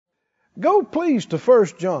Go please to 1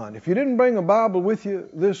 John. If you didn't bring a Bible with you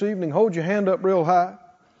this evening, hold your hand up real high.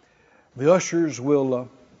 The ushers will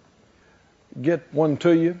get one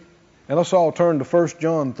to you. And let's all turn to 1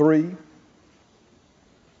 John 3.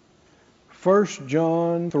 1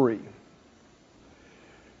 John 3.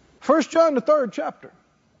 1 John, the 3rd chapter.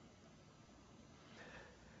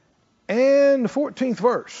 And the 14th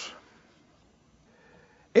verse.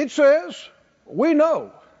 It says, we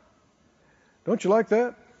know. Don't you like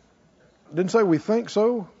that? Didn't say we think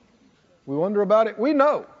so. We wonder about it. We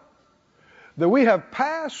know that we have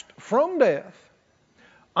passed from death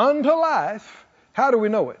unto life. How do we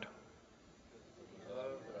know it?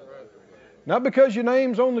 Not because your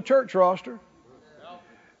name's on the church roster.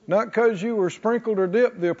 Not because you were sprinkled or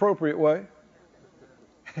dipped the appropriate way.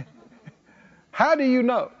 How do you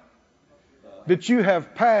know that you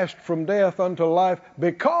have passed from death unto life?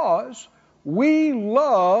 Because we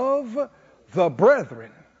love the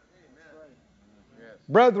brethren.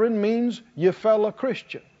 Brethren means your fellow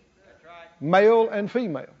Christian, male and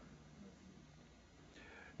female.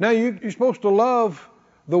 Now you're supposed to love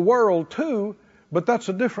the world too, but that's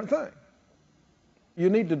a different thing. You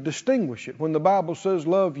need to distinguish it. When the Bible says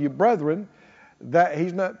love your brethren, that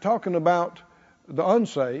he's not talking about the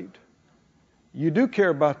unsaved. You do care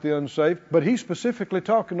about the unsaved, but he's specifically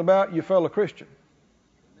talking about your fellow Christian.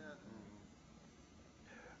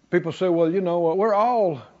 People say, well, we're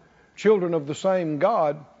all children of the same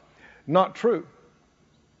God. Not true.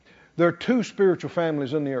 There are two spiritual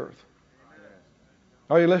families in the earth.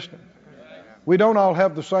 Are you listening? We don't all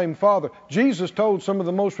have the same father. Jesus told some of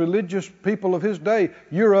the most religious people of his day,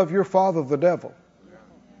 you're of your father the devil.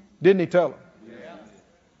 Didn't he tell them?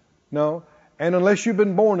 No. And unless you've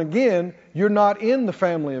been born again, you're not in the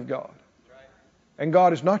family of God. And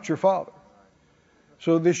God is not your father.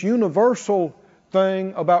 So this universal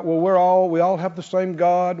thing about, well, we all have the same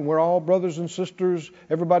God, and we're all brothers and sisters,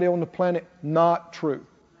 everybody on the planet, not true.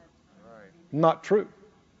 Not true.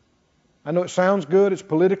 I know it sounds good, it's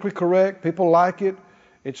politically correct, people like it,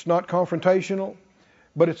 it's not confrontational,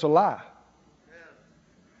 but it's a lie.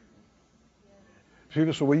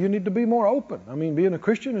 People say, well, you need to be more open. I mean, being a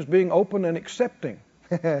Christian is being open and accepting.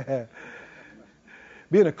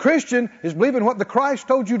 Being a Christian is believing what the Christ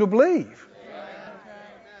told you to believe.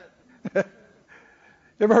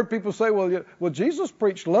 You ever heard people say, well, Jesus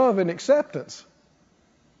preached love and acceptance.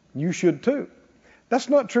 You should too. That's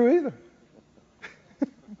not true either.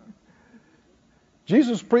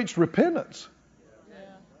 Jesus preached repentance.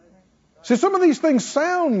 See, some of these things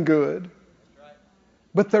sound good,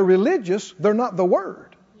 but they're religious. They're not the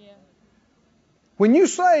Word. When you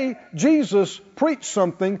say Jesus preached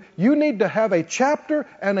something, you need to have a chapter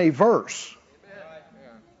and a verse.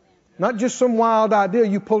 Not just some wild idea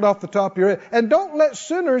you pulled off the top of your head. And don't let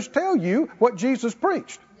sinners tell you what Jesus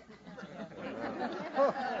preached.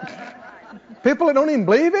 People that don't even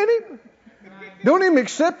believe in Him, don't even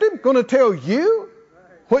accept Him, going to tell you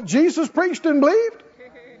what Jesus preached and believed?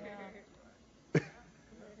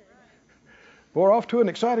 We're off to an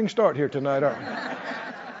exciting start here tonight, aren't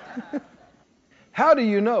we? How do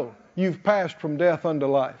you know you've passed from death unto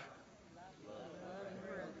life?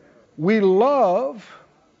 We love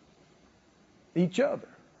each other.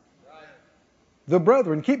 The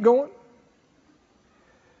brethren. Keep going.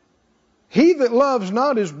 He that loves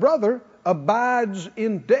not his brother abides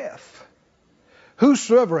in death.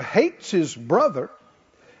 Whosoever hates his brother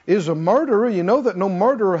is a murderer. You know that no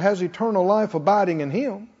murderer has eternal life abiding in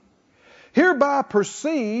him. Hereby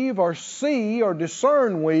perceive or see or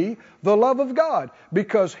discern we the love of God.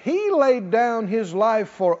 Because He laid down His life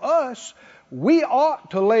for us, we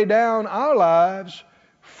ought to lay down our lives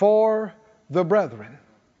for the brethren.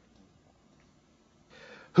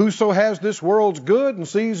 Whoso has this world's good and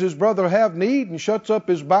sees his brother have need and shuts up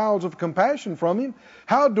his bowels of compassion from him,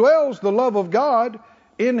 how dwells the love of God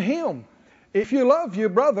in him? If you love your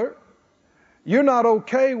brother, you're not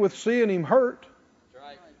okay with seeing him hurt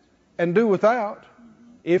and do without.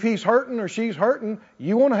 If he's hurting or she's hurting,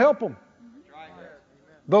 you want to help him.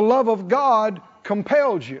 The love of God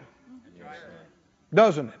compels you,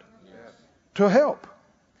 doesn't it? To help.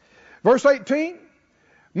 Verse 18,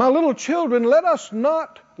 my little children, let us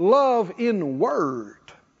not love in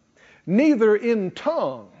word, neither in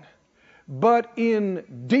tongue, but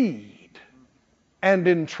in deed and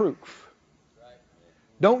in truth.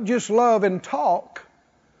 Don't just love in talk,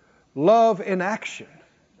 love in action,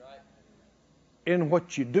 in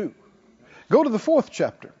what you do. Go to the 4th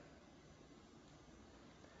chapter.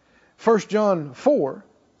 1 John 4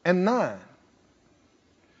 and 9.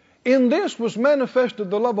 In this was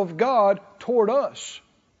manifested the love of God toward us,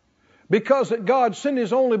 Because that God sent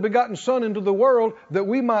His only begotten Son into the world that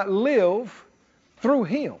we might live through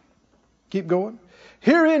Him. Keep going.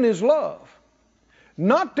 Herein is love.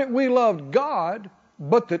 Not that we loved God,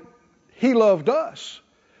 but that He loved us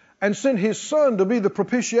and sent His Son to be the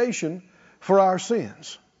propitiation for our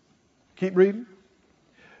sins. Keep reading.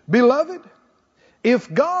 Beloved,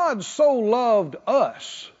 if God so loved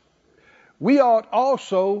us, we ought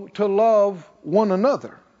also to love one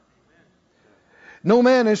another. No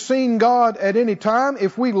man has seen God at any time.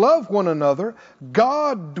 If we love one another,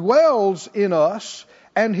 God dwells in us,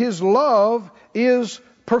 and His love is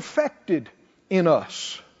perfected in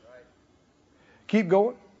us. Keep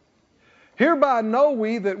going. Hereby know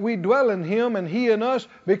we that we dwell in Him and He in us,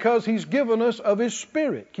 because He's given us of His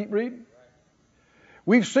Spirit. Keep reading.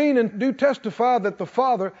 We've seen and do testify that the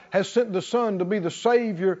Father has sent the Son to be the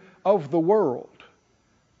Savior of the world.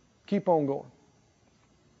 Keep on going.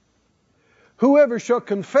 Whoever shall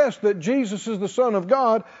confess that Jesus is the Son of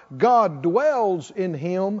God, God dwells in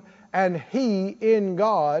him and he in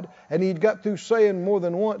God. And he got through saying more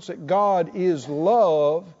than once that God is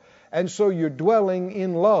love, and so you're dwelling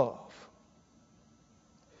in love.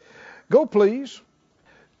 Go please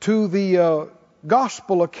to the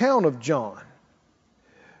gospel account of John.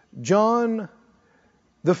 John,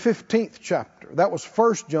 the 15th chapter. That was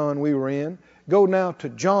 1 John we were in. Go now to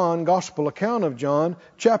John, gospel account of John,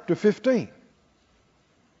 chapter 15.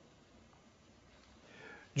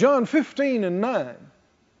 John 15 and 9.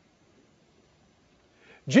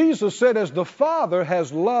 Jesus said, as the Father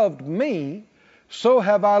has loved me, so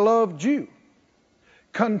have I loved you.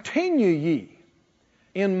 Continue ye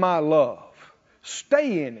in my love.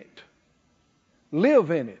 Stay in it.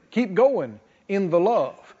 Live in it. Keep going in the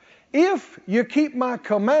love. If you keep my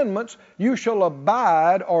commandments, you shall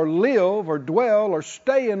abide or live or dwell or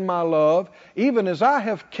stay in my love, even as I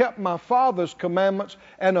have kept my Father's commandments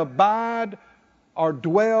and abide or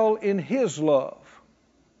dwell in His love.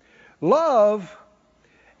 Love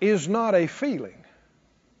is not a feeling.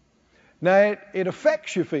 Now, it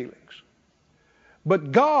affects your feelings.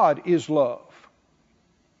 But God is love.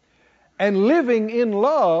 And living in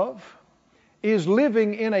love is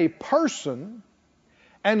living in a person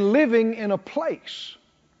and living in a place,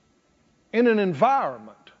 in an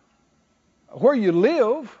environment. Where you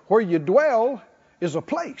live, where you dwell, is a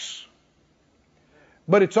place.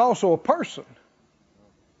 But it's also a person.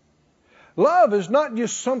 Love is not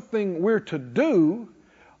just something we're to do.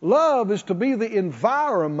 Love is to be the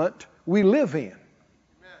environment we live in.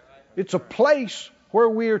 It's a place where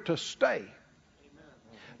we're to stay.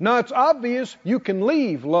 Now, it's obvious you can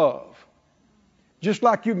leave love, just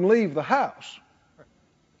like you can leave the house.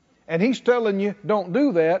 And He's telling you, don't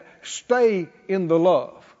do that. Stay in the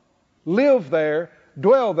love. Live there,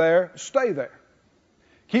 dwell there, stay there.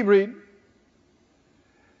 Keep reading.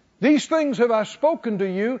 These things have I spoken to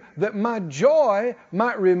you, that my joy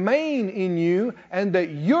might remain in you, and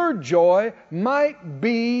that your joy might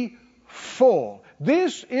be full.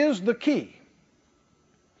 This is the key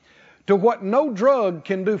to what no drug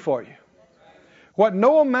can do for you, what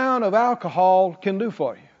no amount of alcohol can do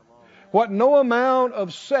for you, what no amount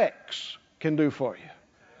of sex can do for you,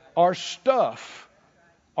 or stuff,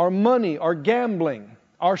 or money, or gambling,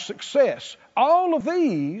 or success. All of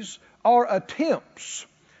these are attempts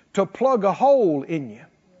to plug a hole in you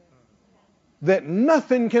that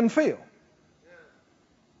nothing can fill.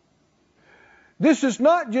 This is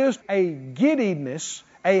not just a giddiness,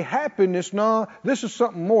 a happiness. No, this is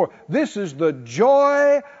something more. This is the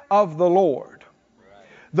joy of the Lord.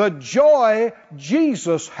 The joy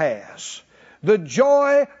Jesus has. The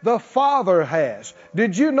joy the Father has.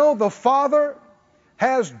 Did you know the Father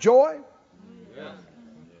has joy?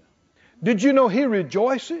 Did you know He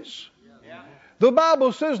rejoices? The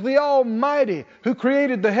Bible says the Almighty, who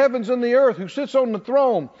created the heavens and the earth, who sits on the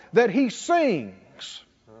throne, that He sings.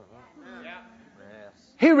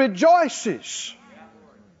 He rejoices.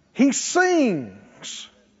 He sings.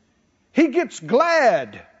 He gets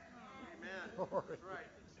glad.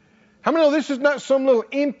 How many know this is not some little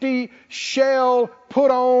empty shell put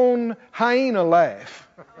on hyena laugh?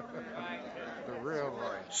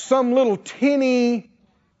 Some little tinny,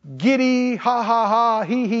 giddy, ha ha ha,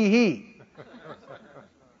 he he he.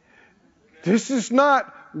 This is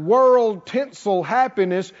not world tinsel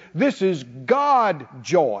happiness. This is God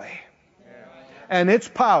joy. And it's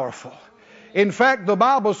powerful. In fact, the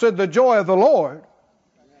Bible said the joy of the Lord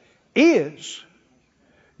is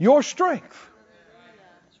your strength.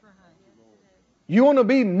 You want to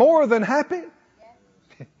be more than happy?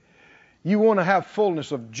 You want to have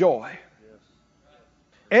fullness of joy.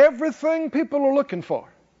 Everything people are looking for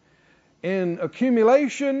in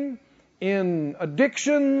accumulation, in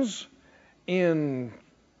addictions, in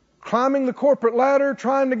climbing the corporate ladder,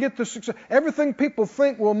 trying to get the success. Everything people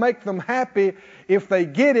think will make them happy, if they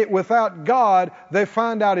get it without God, they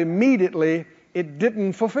find out immediately it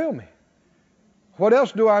didn't fulfill me. What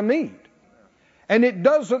else do I need? And it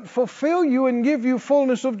doesn't fulfill you and give you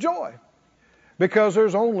fullness of joy, because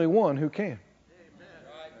there's only one who can.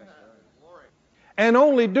 And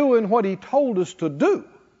only doing what He told us to do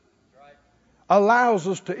allows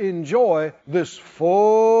us to enjoy this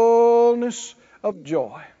fullness of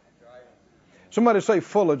joy. Somebody say,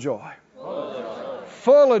 full of joy.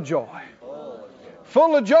 Full of joy.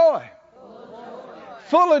 Full of joy.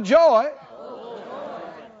 Full of joy.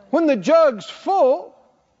 When the jug's full,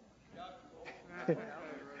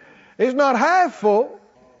 it's not half full.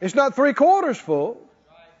 It's not 3/4 full.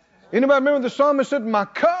 Anybody remember the psalmist said, my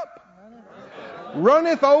cup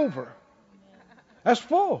runneth over. That's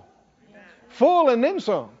full. Full and then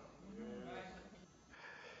some.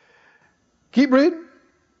 Keep reading.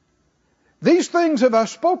 These things have I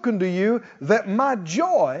spoken to you, that my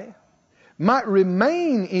joy might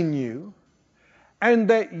remain in you, and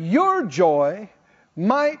that your joy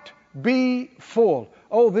might be full.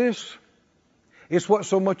 Oh, this is what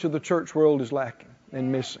so much of the church world is lacking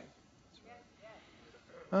and missing.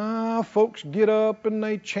 Folks get up and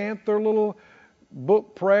they chant their little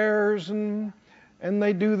book prayers, and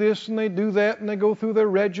they do this and they do that, and they go through their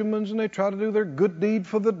regimens and they try to do their good deed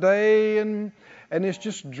for the day, and it's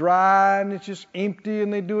just dry and it's just empty,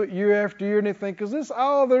 and they do it year after year, and they think, is this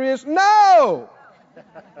all there is? No!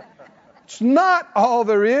 It's not all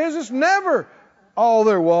there is. It's never all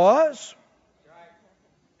there was.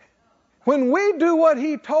 When we do what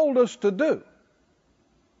He told us to do,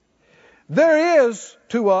 there is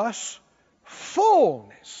to us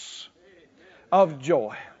fullness of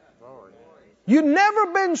joy. You've never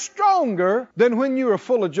been stronger than when you are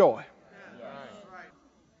full of joy.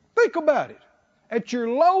 Think about it. At your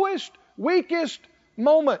lowest, weakest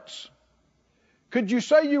moments, could you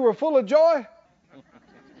say you were full of joy?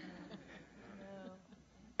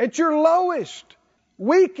 At your lowest,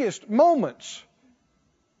 weakest moments,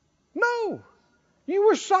 no. You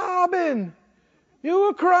were sobbing. You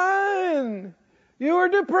were crying. You were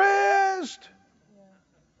depressed.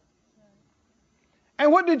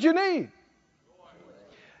 And what did you need?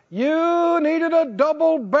 You needed a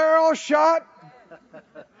double barrel shot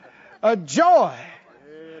of joy.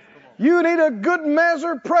 You need a good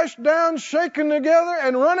measure pressed down, shaken together,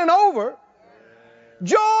 and running over.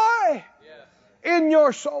 Joy in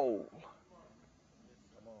your soul.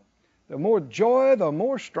 The more joy, the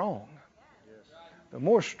more strong. The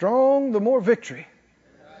more strong, the more victory.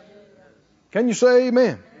 Can you say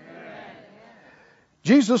amen?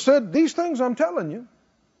 Jesus said, these things I'm telling you.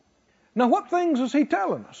 Now, what things is He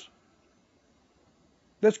telling us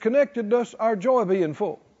that's connected to us, our joy being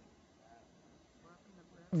full?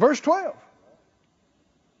 Verse 12.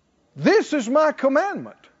 This is my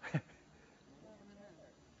commandment,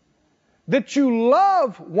 that you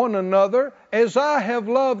love one another as I have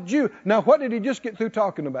loved you. Now, what did He just get through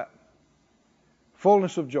talking about?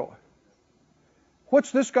 Fullness of joy.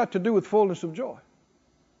 What's this got to do with fullness of joy?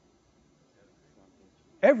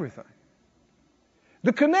 Everything.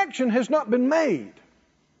 The connection has not been made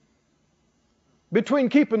between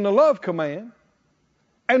keeping the love command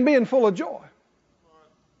and being full of joy.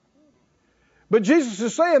 But Jesus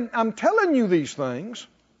is saying, I'm telling you these things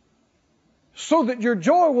so that your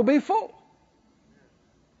joy will be full.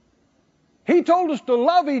 He told us to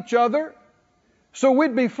love each other so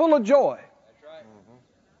we'd be full of joy. That's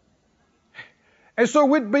right. And so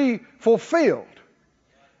we'd be fulfilled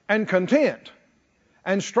and content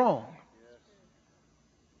and strong.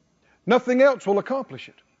 Nothing else will accomplish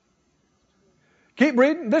it. Keep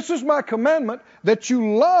reading. This is my commandment, that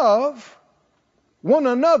you love one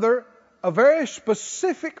another a very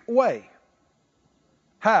specific way.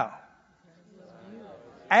 How?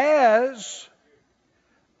 As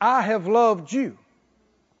I have loved you.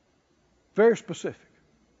 Very specific.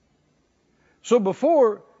 So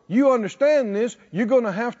before you understand this, you're going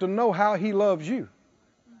to have to know how He loves you.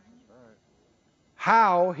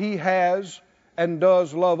 How He has and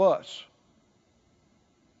does love us.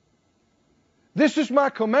 This is my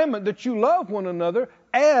commandment, that you love one another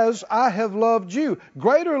as I have loved you.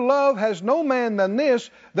 Greater love has no man than this,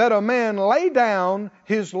 that a man lay down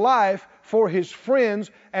his life for his friends.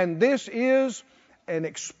 And this is an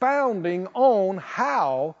expounding on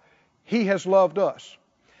how He has loved us.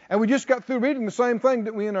 And we just got through reading the same thing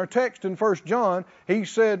that we in our text in 1 John. He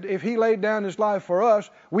said if He laid down His life for us,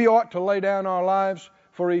 we ought to lay down our lives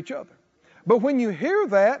for each other. But when you hear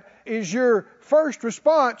that, is your first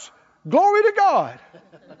response, glory to God.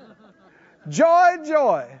 Joy,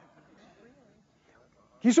 joy.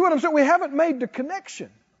 You see what I'm saying? We haven't made the connection.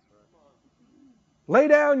 Lay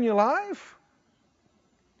down your life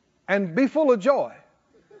and be full of joy.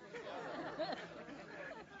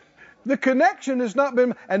 The connection has not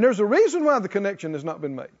been, and there's a reason why the connection has not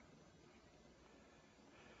been made.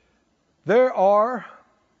 There are,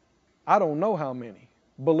 I don't know how many,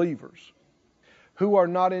 believers who are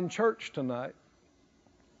not in church tonight.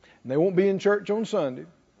 And they won't be in church on Sunday.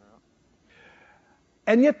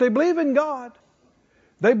 And yet they believe in God.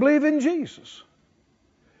 They believe in Jesus.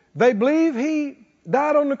 They believe He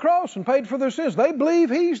died on the cross and paid for their sins. They believe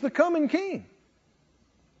He's the coming King.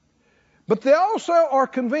 But they also are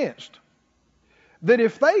convinced that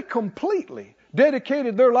if they completely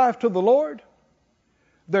dedicated their life to the Lord,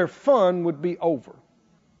 their fun would be over.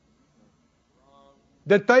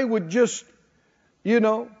 That they would just, it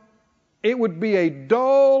would be a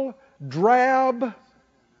dull, drab,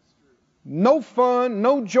 no fun,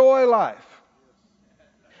 no joy life.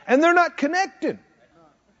 And they're not connected.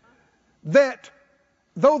 That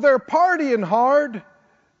though they're partying hard,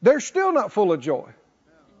 they're still not full of joy.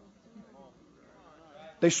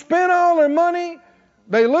 They spend all their money,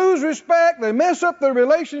 they lose respect, they mess up their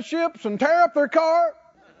relationships and tear up their car.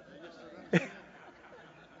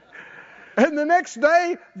 And the next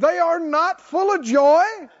day, they are not full of joy.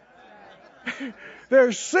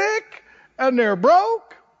 They're sick and they're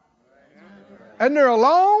broke and they're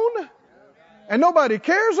alone and nobody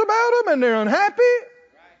cares about them and they're unhappy.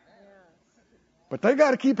 But they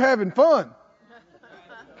got to keep having fun.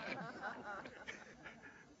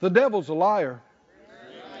 The devil's a liar.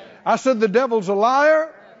 I said the devil's a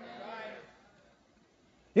liar.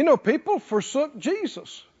 People forsook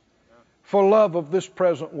Jesus for love of this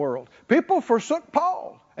present world. People forsook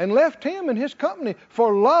Paul and left him and his company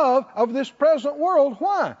for love of this present world.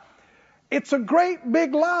 Why? It's a great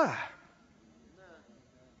big lie.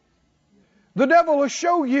 The devil will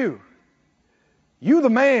show you the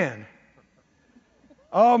man.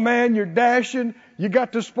 Oh man, you're dashing. You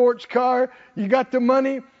got the sports car. You got the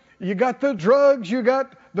money. You got the drugs. You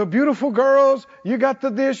got the beautiful girls. You got the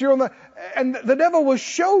this. You're on the. And the devil will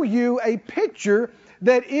show you a picture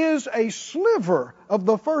that is a sliver of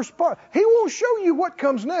the first part. He won't show you what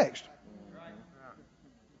comes next.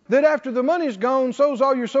 That after the money's gone, so's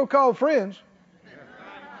all your so-called friends.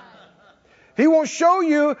 He won't show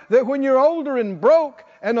you that when you're older and broke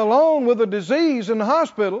and alone with a disease in the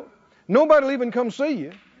hospital, nobody will even come see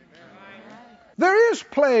you. There is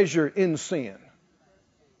pleasure in sin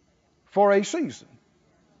for a season.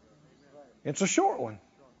 It's a short one.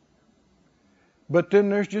 But then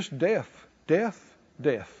there's just death. Death.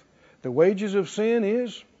 The wages of sin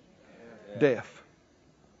is death.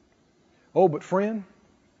 Oh, but friend,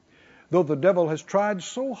 though the devil has tried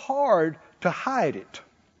so hard to hide it,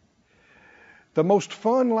 the most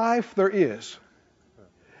fun life there is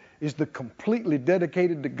the completely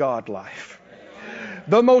dedicated to God life.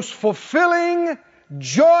 The most fulfilling,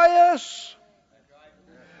 joyous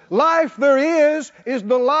life there is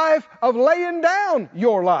the life of laying down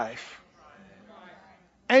your life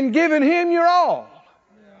and giving Him your all.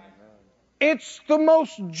 It's the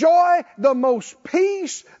most joy, the most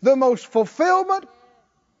peace, the most fulfillment.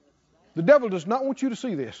 The devil does not want you to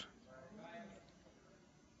see this.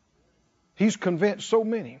 He's convinced so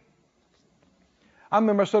many. I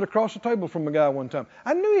remember I sat across the table from a guy one time.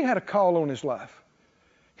 I knew he had a call on his life.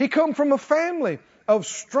 He come from a family of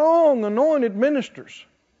strong, anointed ministers.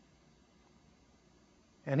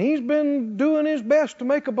 And he's been doing his best to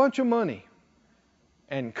make a bunch of money.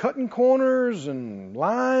 And cutting corners and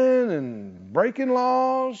lying and breaking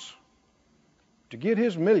laws to get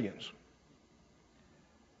his millions.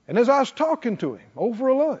 And as I was talking to him over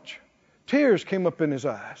a lunch, tears came up in his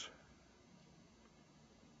eyes.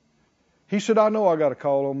 He said, I know I got a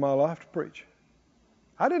call on my life to preach.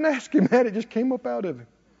 I didn't ask him that. It just came up out of him.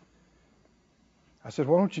 I said,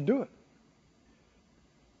 why don't you do it?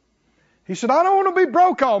 He said, I don't want to be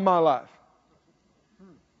broke all my life.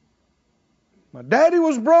 My daddy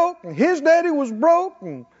was broke, and his daddy was broke,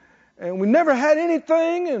 and we never had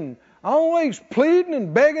anything, and always pleading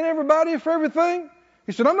and begging everybody for everything.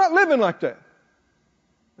 He said, I'm not living like that.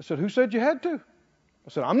 I said, who said you had to? I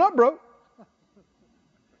said, I'm not broke.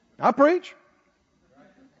 I preach.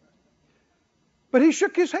 But he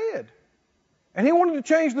shook his head. And he wanted to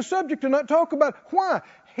change the subject and not talk about it. Why?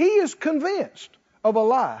 He is convinced of a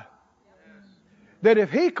lie. That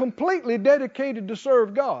if he completely dedicated to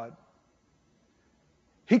serve God,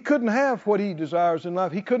 he couldn't have what he desires in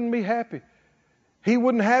life. He couldn't be happy. He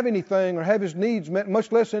wouldn't have anything or have his needs met,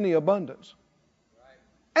 much less any abundance.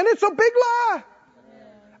 And it's a big lie.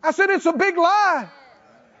 I said it's a big lie.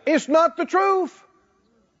 It's not the truth.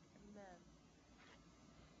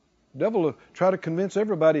 The devil will try to convince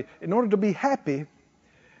everybody, in order to be happy,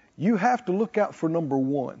 you have to look out for number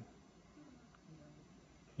one.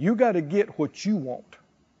 You got to get what you want,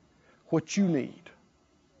 what you need.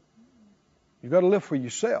 You got to live for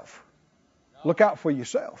yourself. Look out for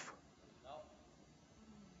yourself.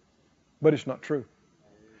 But it's not true.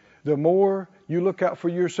 The more you look out for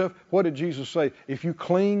yourself, what did Jesus say? If you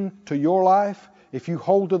cling to your life, if you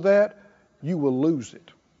hold to that, you will lose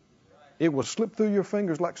it. It will slip through your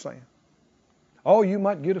fingers like sand. Oh, you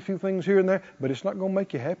might get a few things here and there, but it's not going to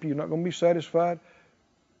make you happy. You're not going to be satisfied.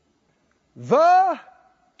 The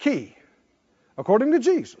key, according to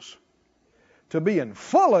Jesus, to being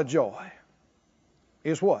full of joy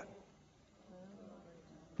is what?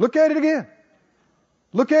 Look at it again.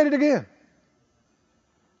 Look at it again.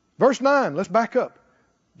 Verse 9, let's back up.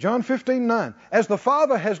 John 15:9. As the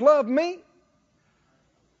Father has loved me,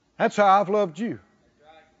 that's how I've loved you.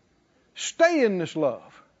 Stay in this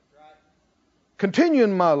love. Continue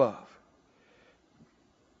in my love.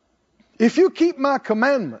 If you keep my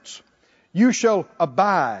commandments, you shall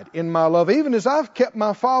abide in my love, even as I've kept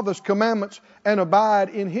my Father's commandments and abide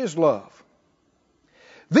in his love.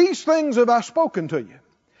 These things have I spoken to you,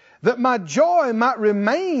 that my joy might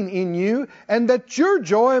remain in you, and that your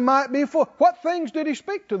joy might be full. What things did he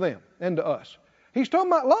speak to them and to us? He's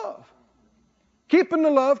talking about love. Keeping the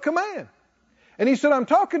love command. And he said, I'm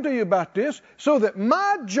talking to you about this so that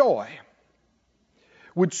my joy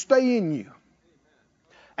would stay in you,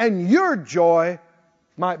 and your joy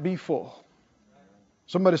might be full.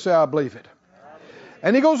 Somebody say, I believe it.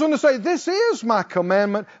 And he goes on to say, this is my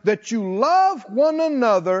commandment, that you love one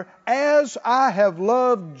another as I have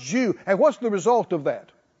loved you. And what's the result of that?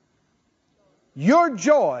 Your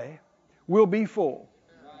joy will be full,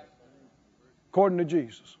 according to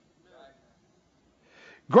Jesus.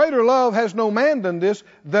 Greater love has no man than this,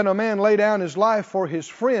 than a man lay down his life for his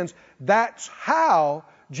friends. That's how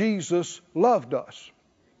Jesus loved us.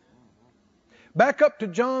 Back up to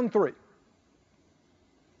John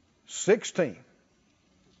 3:16.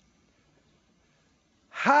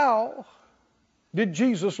 How did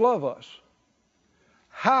Jesus love us?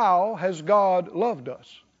 How has God loved us?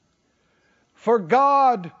 For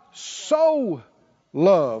God so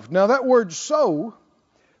loved. Now that word so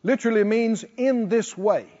literally means in this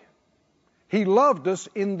way. He loved us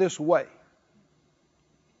in this way.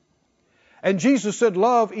 And Jesus said,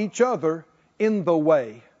 love each other in the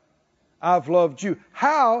way I've loved you.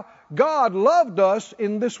 How God loved us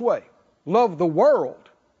in this way. Loved the world.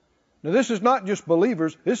 Now this is not just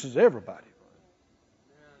believers, this is everybody.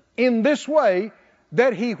 In this way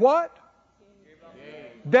that he what?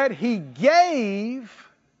 That he gave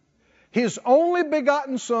his only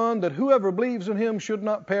begotten Son, that whoever believes in him should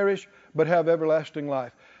not perish but have everlasting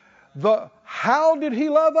life. How did he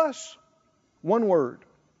love us? One word.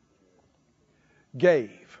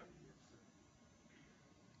 Gave.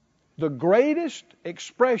 The greatest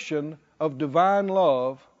expression of divine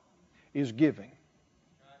love is giving.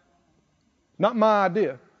 Not my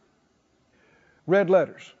idea. Red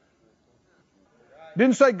letters.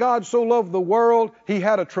 Didn't say God so loved the world, he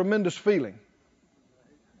had a tremendous feeling.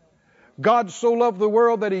 God so loved the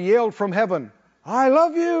world that he yelled from heaven, I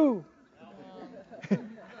love you.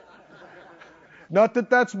 Not that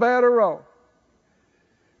that's bad or wrong.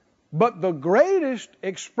 But the greatest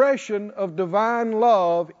expression of divine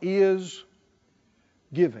love is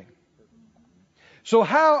giving. So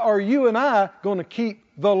how are you and I going to keep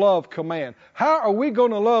the love command? How are we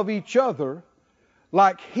going to love each other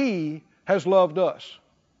like he has loved us?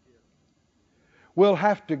 We'll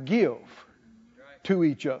have to give to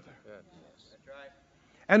each other.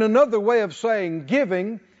 And another way of saying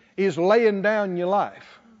giving is laying down your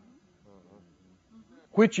life,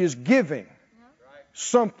 which is giving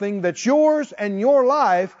something that's yours and your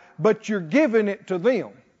life, but you're giving it to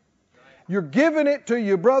them. You're giving it to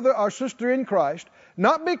your brother or sister in Christ,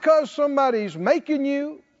 not because somebody's making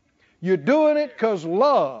you. You're doing it because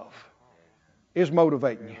love is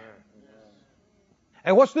motivating you.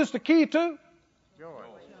 And what's this the key to? Joy.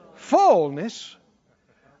 Fullness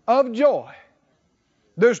of joy.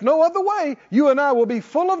 There's no other way you and I will be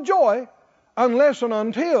full of joy unless and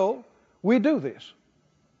until we do this.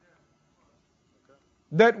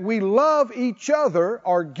 That we love each other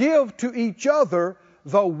or give to each other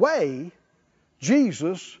the way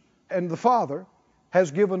Jesus and the Father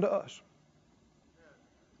has given to us.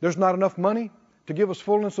 There's not enough money to give us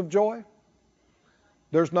fullness of joy.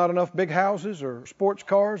 There's not enough big houses or sports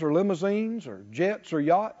cars or limousines or jets or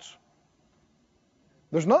yachts.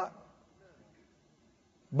 There's not.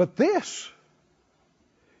 But this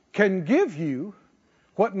can give you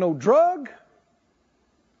what no drug,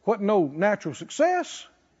 what no natural success,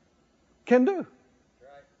 can do.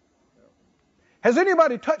 Has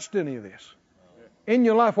anybody touched any of this in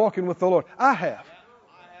your life walking with the Lord? I have.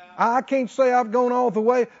 I can't say I've gone all the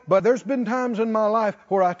way, but there's been times in my life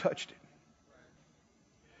where I touched it.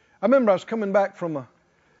 I remember I was coming back from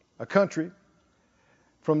a country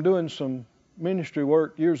from doing some ministry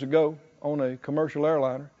work years ago on a commercial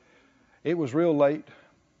airliner. It was real late.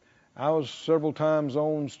 I was several time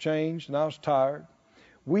zones changed, and I was tired.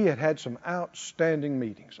 We had had some outstanding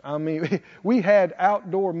meetings. I mean, we had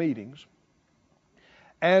outdoor meetings.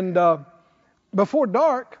 And before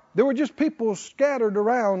dark, there were just people scattered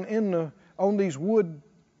around on these wood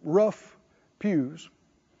rough pews.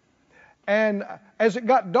 And as it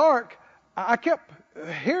got dark, I kept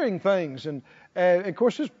hearing things. And of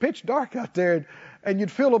course, it's pitch dark out there. And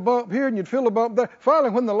you'd feel a bump here and you'd feel a bump there.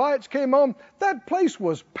 Finally, when the lights came on, that place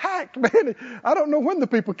was packed, man. I don't know when the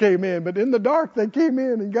people came in, but in the dark, they came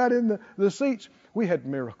in and got in the seats. We had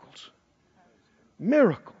miracles.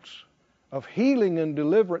 Miracles of healing and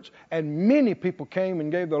deliverance. And many people came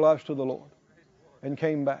and gave their lives to the Lord and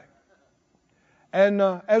came back. And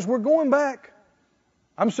as we're going back,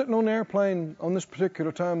 I'm sitting on the airplane on this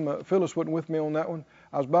particular time. Phyllis wasn't with me on that one.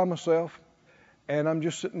 I was by myself. And I'm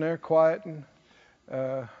just sitting there quiet.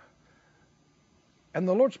 And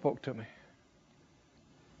the Lord spoke to me.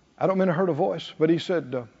 I don't mean I heard a voice, but He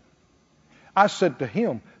said, I said to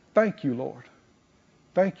Him, thank you, Lord.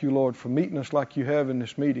 Thank you, Lord, for meeting us like you have in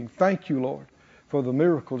this meeting. Thank you, Lord, for the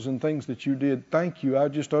miracles and things that you did. Thank you. I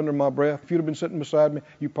just under my breath, if you'd have been sitting beside me,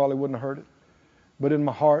 you probably wouldn't have heard it. But in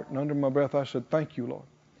my heart and under my breath, I said, thank you, Lord.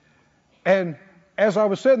 And as I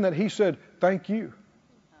was saying that, He said, thank you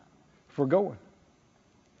for going.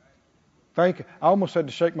 Thank you. I almost had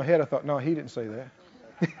to shake my head. I thought, no, He didn't say that.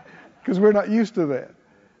 Because we're not used to that.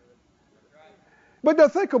 But now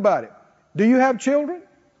think about it. Do you have children?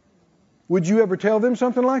 Would you ever tell them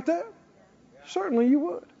something like that? Certainly you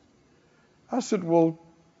would. I said, well,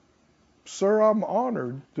 sir, I'm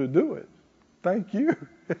honored to do it. Thank you.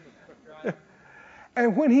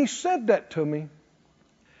 And when He said that to me,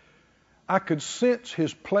 I could sense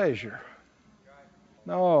His pleasure.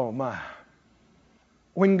 Oh, my.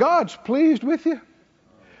 When God's pleased with you,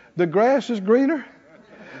 the grass is greener,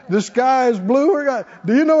 the sky is bluer.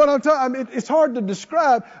 Do you know what I'm talking about? It's hard to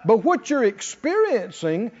describe, but what you're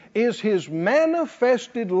experiencing is His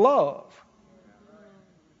manifested love.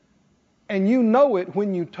 And you know it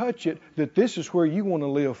when you touch it that this is where you want to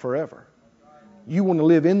live forever. You want to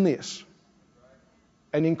live in this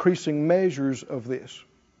and increasing measures of this.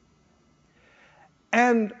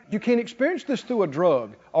 And you can't experience this through a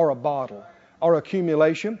drug or a bottle or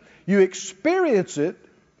accumulation. You experience it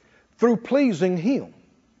through pleasing Him.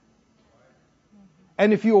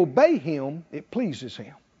 And if you obey Him, it pleases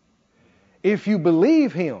Him. If you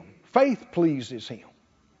believe Him, faith pleases Him.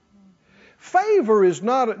 Favor is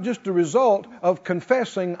not just a result of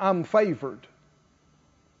confessing I'm favored.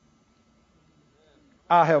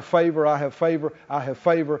 I have favor, I have favor, I have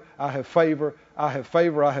favor, I have favor, I have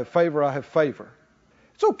favor, I have favor, I have favor.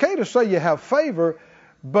 It's okay to say you have favor,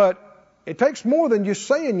 but it takes more than just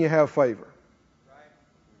saying you have favor.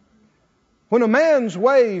 When a man's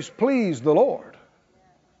ways please the Lord,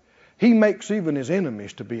 He makes even his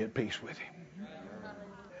enemies to be at peace with him.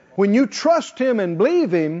 When you trust Him and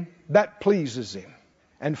believe Him, that pleases Him.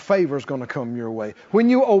 And favor's going to come your way. When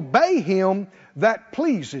you obey Him, that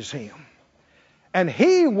pleases Him. And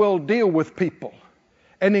He will deal with people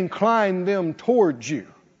and incline them towards you.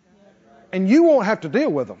 And you won't have to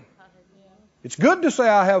deal with them. It's good to say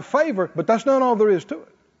I have favor, but that's not all there is to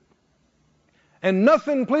it. And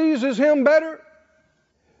nothing pleases Him better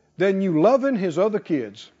than you loving His other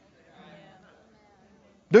kids.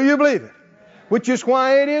 Do you believe it? Which is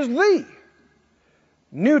why it is the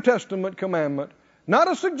New Testament commandment. Not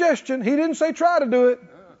a suggestion. He didn't say try to do it.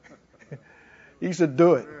 He said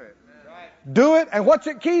do it. Do it. And what's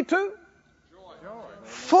it key to?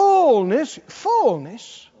 Fullness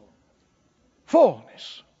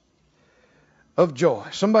of joy.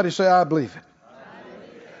 Somebody say, I believe it.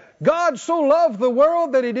 God so loved the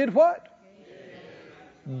world that He did what?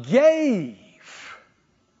 Gave.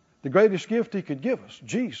 The greatest gift He could give us,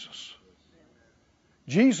 Jesus.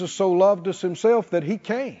 Jesus so loved us Himself that He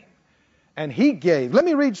came and He gave. Let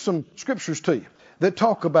me read some scriptures to you that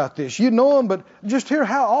talk about this. You know them, but just hear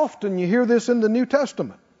how often you hear this in the New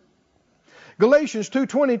Testament. Galatians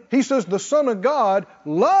 2:20, He says, the Son of God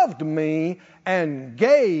loved me and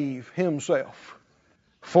gave Himself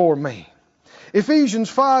for me.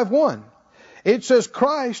 Ephesians 5:1, it says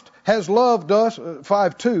Christ has loved us,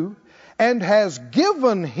 5:2, and has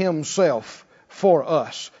given Himself for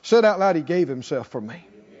us. Said out loud, He gave Himself for me.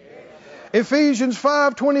 Ephesians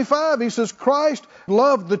 5:25, he says, Christ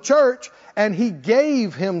loved the church and he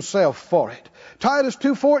gave himself for it. Titus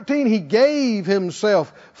 2:14, he gave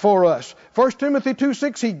himself for us. 1 Timothy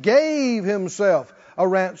 2:6, he gave himself a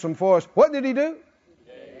ransom for us. What did he do?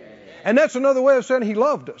 And that's another way of saying he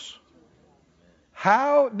loved us.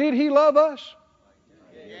 How did he love us?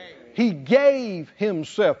 He gave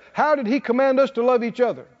himself. How did he command us to love each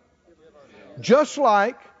other? Just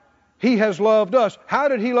like he has loved us. How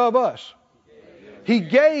did he love us? He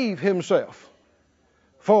gave himself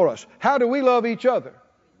for us. How do we love each other?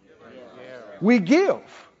 We give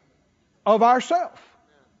of ourselves.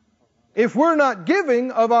 If we're not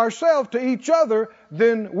giving of ourselves to each other,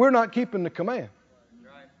 then we're not keeping the command.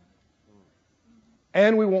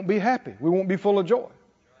 And we won't be happy. We won't be full of joy.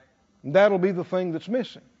 And that'll be the thing that's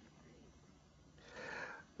missing.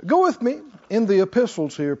 Go with me in the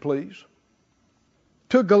epistles here, please,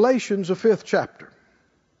 to Galatians, the 5th chapter.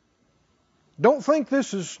 Don't think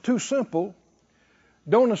this is too simple.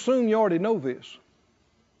 Don't assume you already know this.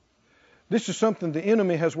 This is something the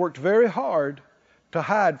enemy has worked very hard to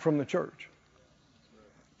hide from the church,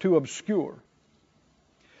 to obscure.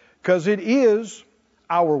 Because it is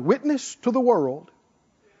our witness to the world,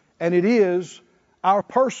 and it is our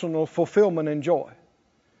personal fulfillment and joy.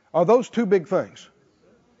 Are those two big things?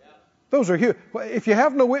 Those are huge. If you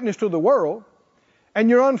have no witness to the world, and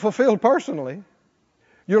you're unfulfilled personally,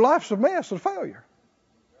 your life's a mess, a failure.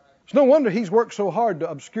 It's no wonder he's worked so hard to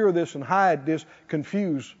obscure this and hide this,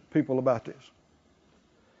 confuse people about this.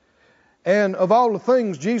 And of all the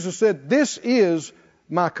things, Jesus said, this is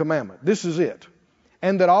my commandment. This is it.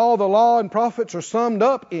 And that all the law and prophets are summed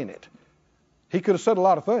up in it. He could have said a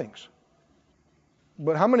lot of things.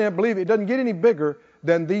 But how many believe it doesn't get any bigger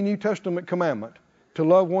than the New Testament commandment to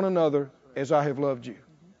love one another as I have loved you?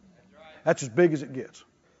 That's as big as it gets.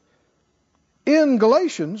 In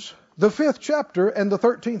Galatians, the 5th chapter and the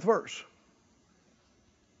 13th verse,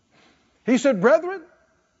 he said, brethren,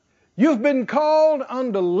 you've been called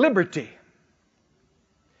unto liberty.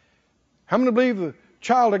 How many believe the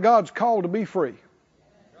child of God's called to be free?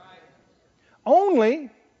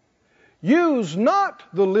 Only use not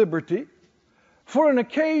the liberty for an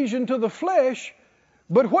occasion to the flesh,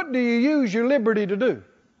 but what do you use your liberty to do?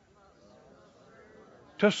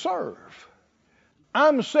 To serve.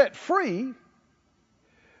 I'm set free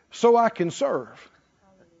so I can serve.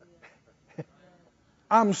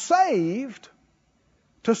 I'm saved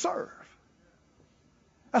to serve.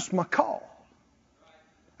 That's my call.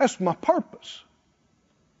 That's my purpose.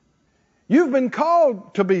 You've been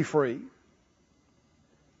called to be free.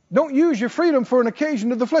 Don't use your freedom for an occasion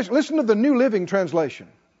to the flesh. Listen to the New Living Translation.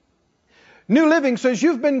 New Living says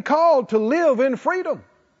you've been called to live in freedom,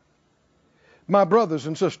 my brothers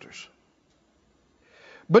and sisters.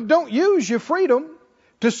 But don't use your freedom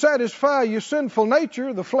to satisfy your sinful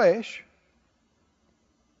nature, the flesh.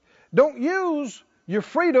 Don't use your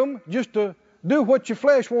freedom just to do what your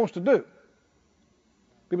flesh wants to do.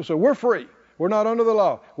 People say, we're free. We're not under the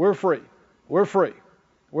law. We're free. We're free.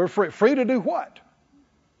 We're free. Free to do what?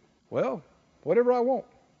 Well, whatever I want.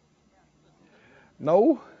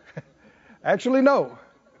 No. Actually, no.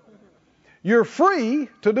 You're free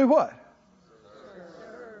to do what?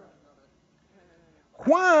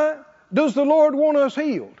 Why does the Lord want us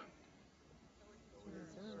healed?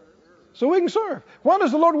 So we can serve. Why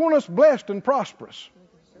does the Lord want us blessed and prosperous?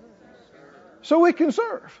 So we can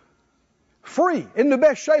serve. Free, in the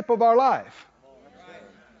best shape of our life.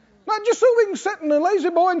 Not just so we can sit in a lazy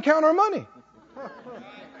boy and count our money.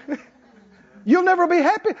 You'll never be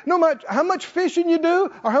happy. No matter how much fishing you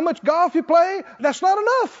do or how much golf you play, that's not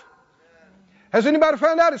enough. Has anybody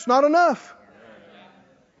found out it's not enough?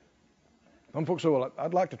 Some folks say, well,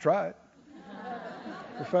 I'd like to try it.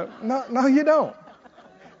 No, you don't.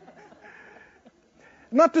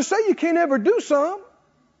 Not to say you can't ever do some,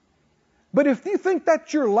 but if you think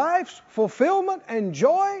that's your life's fulfillment and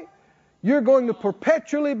joy, you're going to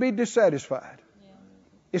perpetually be dissatisfied.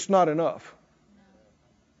 It's not enough.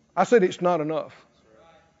 I said it's not enough.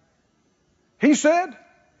 He said,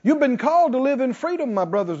 you've been called to live in freedom, my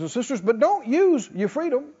brothers and sisters, but don't use your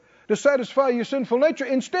freedom to satisfy your sinful nature.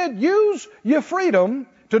 Instead, use your freedom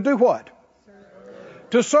to do what?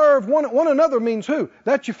 To serve one another means who?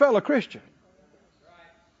 That's your fellow Christian.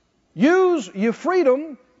 Use your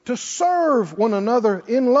freedom to serve one another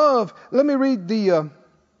in love. Let me read the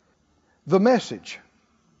Message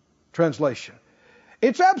translation.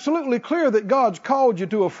 It's absolutely clear that God's called you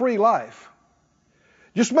to a free life.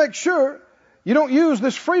 Just make sure you don't use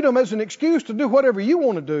this freedom as an excuse to do whatever you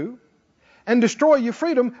want to do and destroy your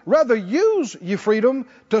freedom. Rather, use your freedom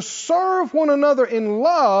to serve one another in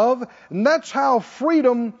love, and that's how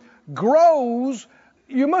freedom grows.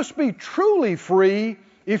 You must be truly free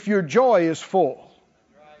if your joy is full.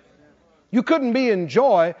 You couldn't be in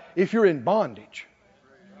joy if you're in bondage.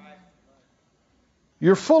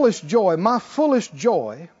 Your fullest joy, my fullest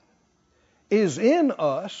joy, is in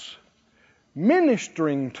us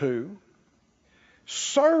ministering to,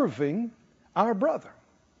 serving our brother.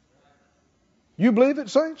 You believe it,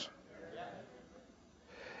 saints?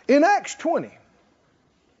 In Acts 20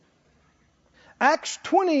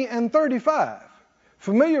 and 35,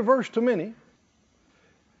 familiar verse to many,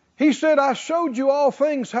 he said, I showed you all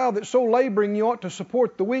things, how that so laboring you ought to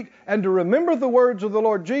support the weak, and to remember the words of the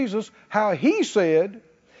Lord Jesus, how he said,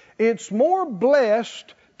 it's more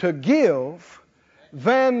blessed to give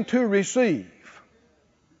than to receive.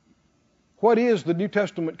 What is the New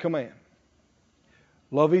Testament command?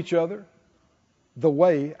 Love each other the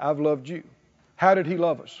way I've loved you. How did he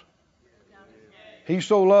love us? He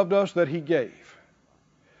so loved us that he gave.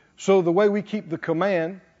 So the way we keep the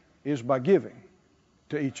command is by giving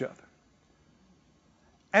to each other.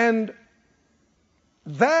 And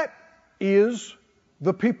that is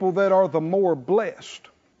the people that are the more blessed.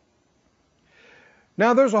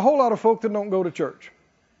 Now, there's a whole lot of folk that don't go to church.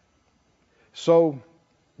 So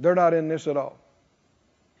they're not in this at all.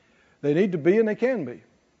 They need to be, and they can be.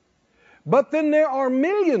 But then there are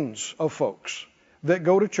millions of folks that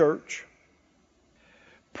go to church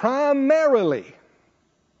primarily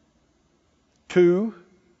to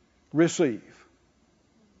receive.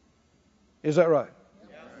 Is that right?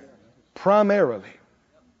 Yes. Primarily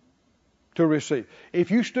to receive. If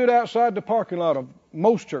you stood outside the parking lot of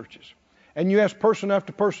most churches and you asked person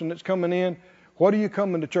after person that's coming in, what are you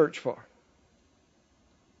coming to church for?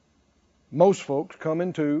 Most folks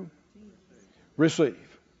coming to receive.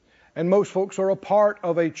 And most folks are a part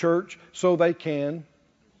of a church so they can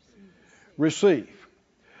receive.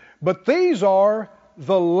 But these are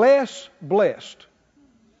the less blessed.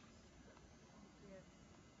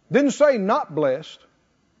 Didn't say not blessed.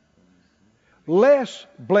 Less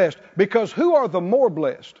blessed. Because who are the more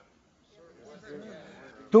blessed?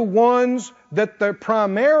 The ones that they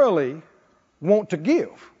primarily want to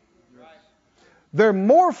give. They're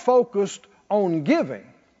more focused on giving.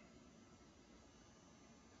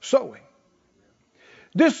 Sowing.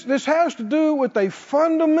 This has to do with a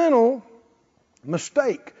fundamental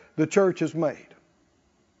mistake the church has made.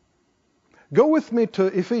 Go with me to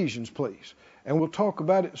Ephesians, please, and we'll talk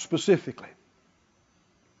about it specifically.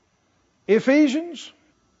 Ephesians,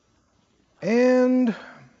 and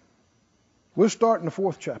we'll start in the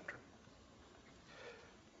 4th chapter.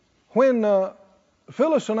 When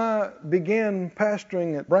Phyllis and I began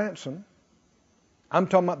pastoring at Branson, I'm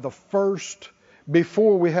talking about the first,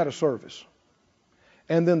 before we had a service,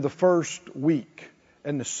 and then the first week,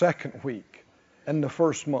 and the second week, and the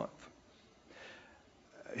first month.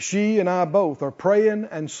 She and I both are praying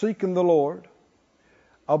and seeking the Lord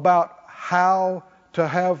about how to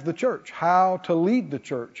have the church, how to lead the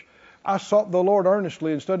church. I sought the Lord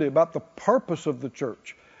earnestly and studied about the purpose of the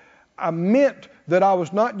church. I meant that I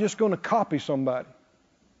was not just going to copy somebody.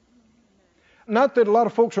 Not that a lot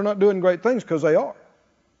of folks are not doing great things, because they are.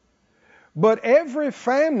 But every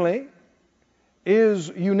family is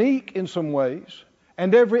unique in some ways,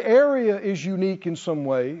 and every area is unique in some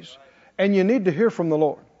ways, and you need to hear from the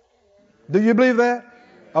Lord. Do you believe that?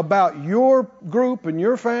 About your group and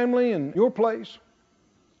your family and your place.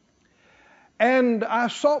 And I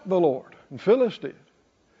sought the Lord, and Phyllis did.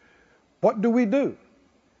 What do we do?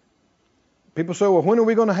 People say, well, when are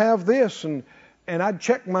we going to have this? And I'd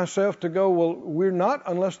check myself to go, well, we're not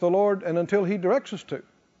unless the Lord and until He directs us to.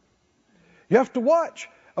 You have to watch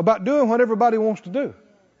about doing what everybody wants to do.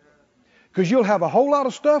 Because you'll have a whole lot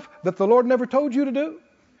of stuff that the Lord never told you to do.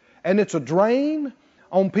 And it's a drain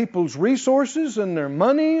on people's resources and their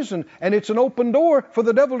monies. And it's an open door for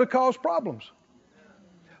the devil to cause problems.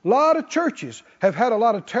 A lot of churches have had a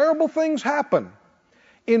lot of terrible things happen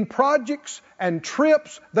in projects and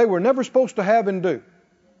trips they were never supposed to have and do.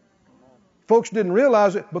 Folks didn't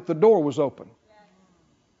realize it, but the door was open.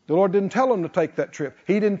 The Lord didn't tell them to take that trip.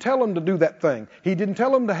 He didn't tell them to do that thing. He didn't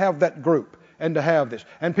tell them to have that group and to have this.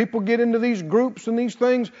 And people get into these groups and these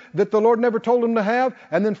things that the Lord never told them to have,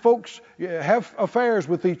 and then folks have affairs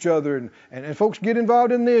with each other, and folks get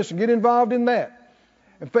involved in this and get involved in that.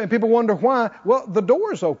 And people wonder why. Well, the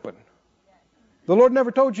door is open. The Lord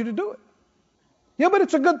never told you to do it. Yeah, but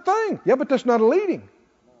it's a good thing. Yeah, but that's not a leading.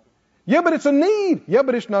 Yeah, but it's a need. Yeah,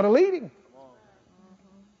 but it's not a leading.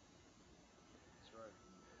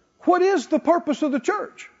 What is the purpose of the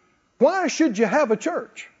church? Why should you have a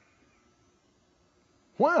church?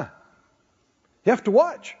 Why? You have to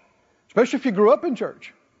watch, especially if you grew up in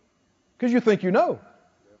church, because you think you know.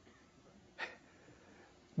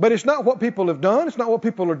 But it's not what people have done. It's not what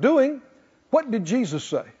people are doing. What did Jesus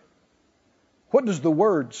say? What does the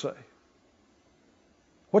Word say?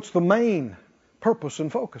 What's the main purpose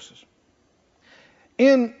and focuses?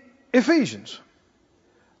 In Ephesians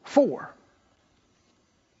 4,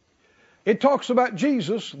 it talks about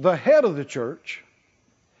Jesus, the head of the church,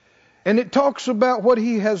 and it talks about what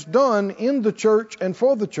He has done in the church and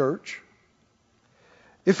for the church.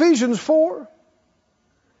 Ephesians 4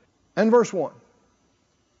 and verse 1.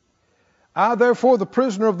 I, therefore, the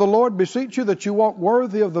prisoner of the Lord, beseech you that you walk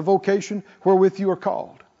worthy of the vocation wherewith you are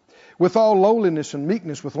called, with all lowliness and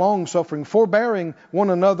meekness, with long-suffering, forbearing one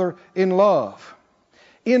another in love,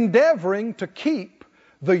 endeavoring to keep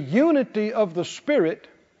the unity of the Spirit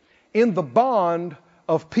in the bond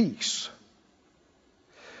of peace.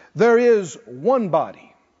 There is one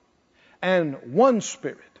body and one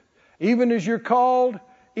Spirit, even as you're called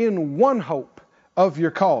in one hope of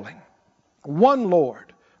your calling, one Lord,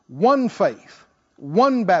 one faith,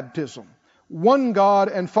 one baptism, one God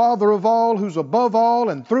and Father of all, who's above all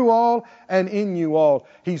and through all and in you all.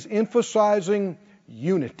 He's emphasizing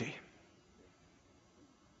unity.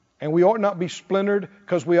 And we ought not be splintered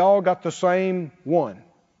because we all got the same one.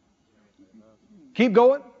 Keep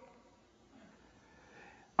going.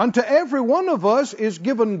 Unto every one of us is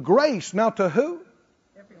given grace. Now to who?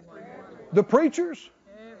 Everyone. The preachers?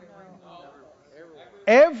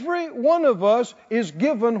 Every one of us is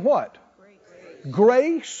given what?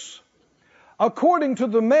 Grace according to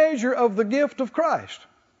the measure of the gift of Christ.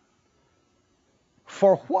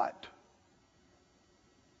 For what?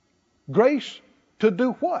 Grace to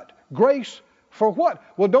do what? Grace for what?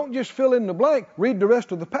 Well, don't just fill in the blank. Read the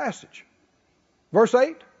rest of the passage. Verse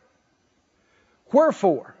 8.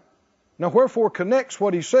 Wherefore. Now, wherefore connects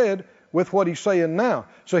what he said with what he's saying now.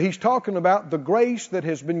 So he's talking about the grace that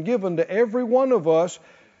has been given to every one of us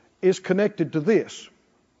is connected to this.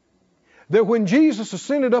 That when Jesus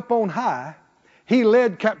ascended up on high, He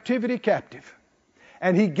led captivity captive,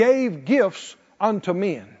 and He gave gifts unto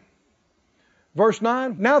men. Verse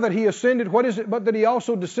 9, now that He ascended, what is it but that He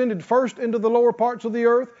also descended first into the lower parts of the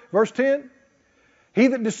earth? Verse 10, He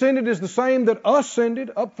that descended is the same that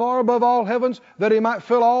ascended up far above all heavens, that He might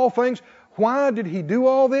fill all things. Why did He do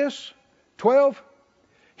all this? 12,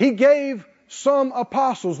 He gave some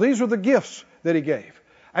apostles. These are the gifts that He gave.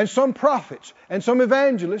 And some prophets, and some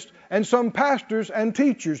evangelists, and some pastors and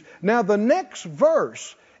teachers. Now the next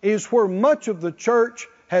verse is where much of the church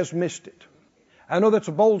has missed it. I know that's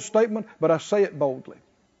a bold statement, but I say it boldly.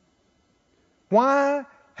 Why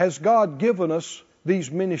has God given us these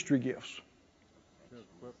ministry gifts?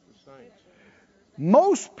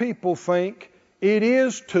 Most people think it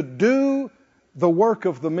is to do the work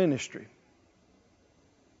of the ministry.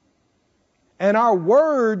 And our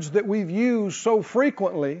words that we've used so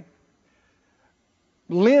frequently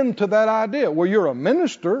lend to that idea. Well, you're a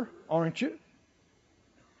minister, aren't you?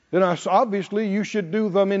 Then obviously you should do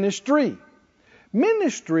the ministry.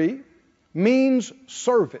 Ministry means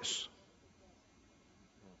service.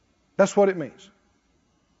 That's what it means.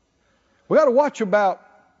 We got to watch about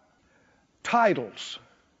titles.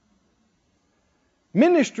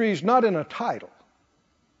 Ministry is not in a title.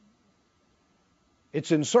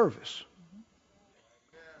 It's in service.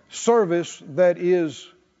 Service that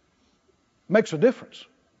makes a difference.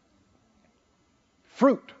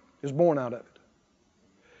 Fruit is born out of it.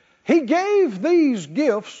 He gave these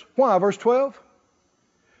gifts. Why? Verse 12.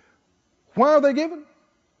 Why are they given?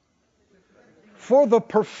 For the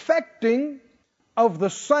perfecting of the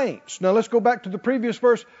saints. Now let's go back to the previous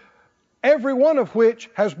verse. Every one of which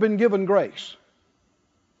has been given grace.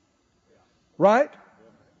 Right?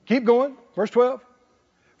 Keep going. Verse 12.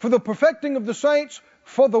 For the perfecting of the saints,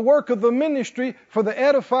 for the work of the ministry, for the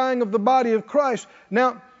edifying of the body of Christ.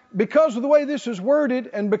 Now, because of the way this is worded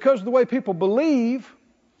and because of the way people believe,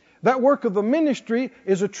 that work of the ministry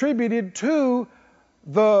is attributed to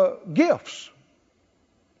the gifts.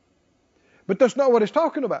 But that's not what it's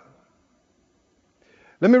talking about.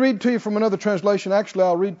 Let me read to you from another translation. Actually,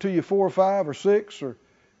 I'll read to you 4 or 5 or 6,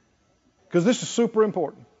 because this is super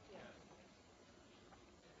important.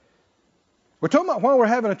 We're talking about why we're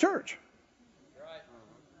having a church.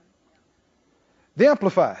 The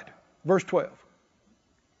Amplified, verse 12.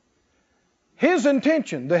 His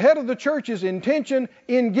intention, the head of the church's intention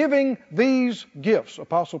in giving these gifts,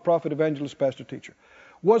 apostle, prophet, evangelist, pastor, teacher,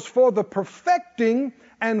 was for the perfecting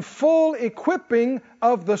and full equipping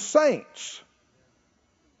of the saints.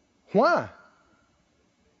 Why?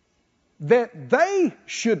 That they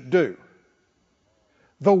should do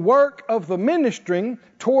the work of the ministering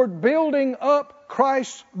toward building up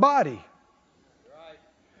Christ's body.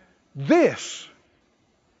 This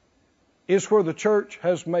is where the church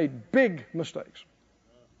has made big mistakes.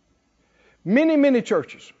 Many, many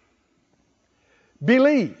churches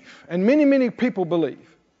believe, and many, many people believe,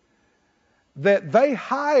 that they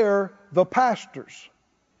hire the pastors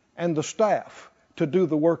and the staff to do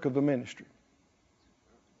the work of the ministry.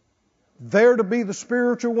 They're to be the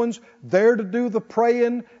spiritual ones. They're to do the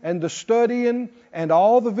praying and the studying and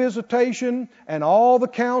all the visitation and all the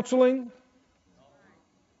counseling.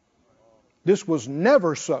 This was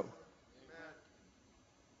never so.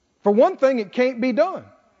 For one thing, it can't be done.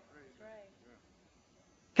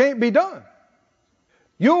 Can't be done.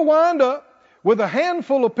 You'll wind up with a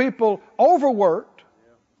handful of people overworked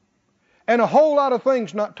and a whole lot of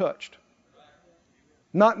things not touched,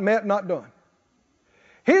 not met, not done.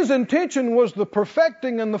 His intention was the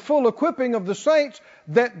perfecting and the full equipping of the saints,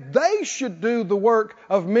 that they should do the work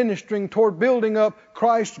of ministering toward building up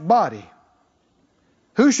Christ's body.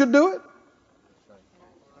 Who should do it?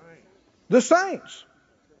 The saints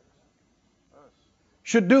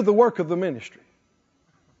should do the work of the ministry.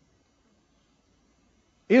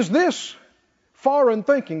 Is this foreign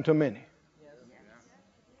thinking to many?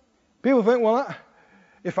 People think, well,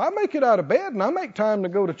 if I make it out of bed and I make time to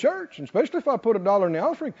go to church, and especially if I put $1 in the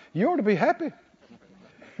offering, you ought to be happy.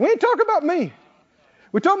 We ain't talking about me.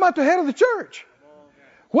 We're talking about the head of the church.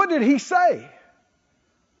 What did he say?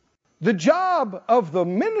 The job of the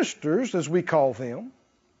ministers, as we call them,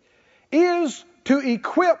 is to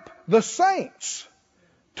equip the saints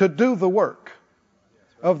to do the work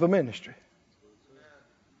of the ministry.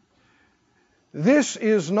 This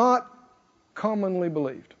is not commonly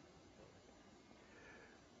believed,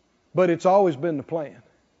 but it's always been the plan.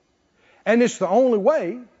 And it's the only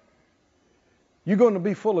way you're going to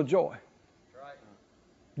be full of joy.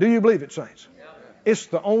 Do you believe it, saints? It's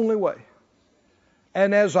the only way.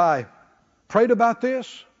 And as I prayed about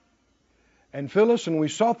this, and Phyllis, and we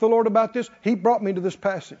sought the Lord about this, He brought me to this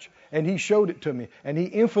passage, and He showed it to me, and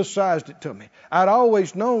He emphasized it to me. I'd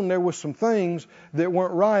always known there were some things that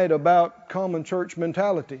weren't right about common church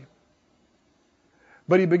mentality.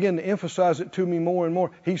 But He began to emphasize it to me more and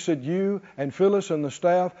more. He said, you and Phyllis and the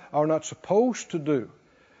staff are not supposed to do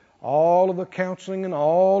all of the counseling and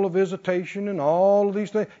all the visitation and all of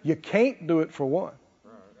these things. You can't do it for one.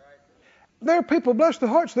 There are people, bless their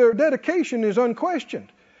hearts, their dedication is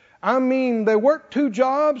unquestioned. I mean, they work 2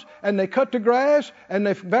 jobs, and they cut the grass, and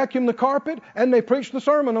they vacuum the carpet, and they preach the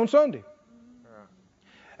sermon on Sunday.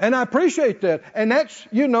 And I appreciate that. And that's,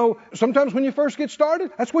 sometimes when you first get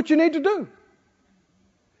started, that's what you need to do.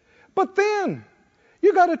 But then,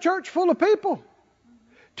 you got a church full of people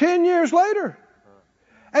 10 years later,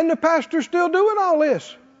 and the pastor's still doing all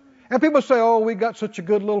this. And people say, oh, we got such a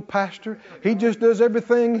good little pastor. He just does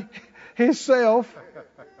everything himself.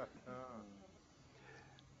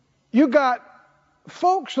 You got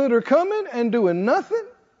folks that are coming and doing nothing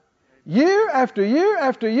year after year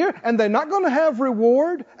after year, and they're not going to have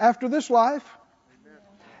reward after this life.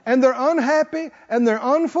 And they're unhappy and they're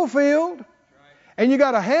unfulfilled. And you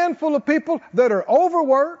got a handful of people that are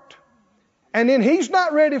overworked, and then he's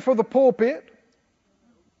not ready for the pulpit.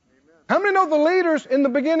 How many know the leaders in the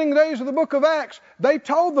beginning days of the book of Acts, they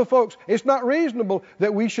told the folks it's not reasonable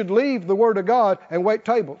that we should leave the Word of God and wait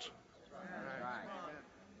tables.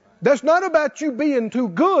 That's not about you being too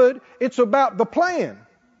good. It's about the plan.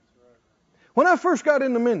 When I first got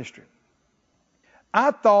into ministry,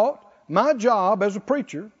 I thought my job as a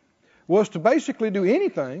preacher was to basically do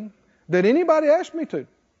anything that anybody asked me to.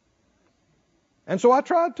 And so I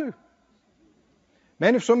tried to.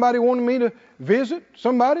 Man, if somebody wanted me to visit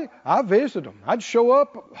somebody, I visited them. I'd show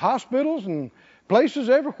up at hospitals and places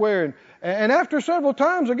everywhere. And after several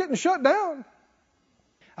times of getting shut down,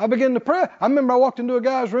 I began to pray. I remember I walked into a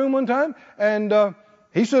guy's room one time, and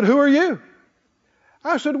he said, who are you?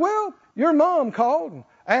 I said, well, your mom called and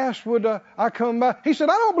asked would I come by. He said,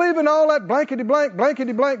 I don't believe in all that blankety blank,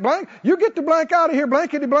 blankety blank, blank. You get the blank out of here,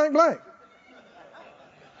 blankety blank, blank.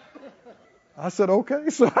 I said, okay.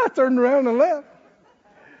 So I turned around and left.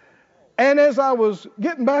 And as I was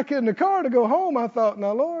getting back in the car to go home, I thought,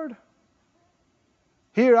 now, Lord,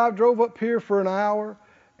 here I drove up here for an hour,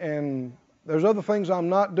 and there's other things I'm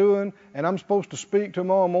not doing, and I'm supposed to speak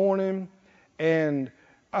tomorrow morning, and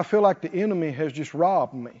I feel like the enemy has just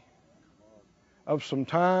robbed me of some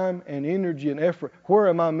time and energy and effort. Where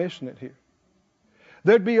am I missing it here?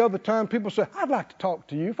 There'd be other times people say, I'd like to talk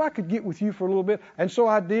to you. If I could get with you for a little bit. And so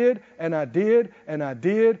I did, and I did, and I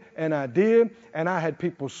did, and I did. And I had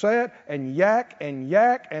people sit and yak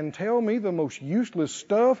and tell me the most useless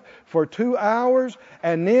stuff for 2 hours.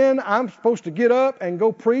 And then I'm supposed to get up and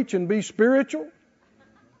go preach and be spiritual.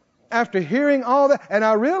 After hearing all that, and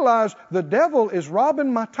I realized the devil is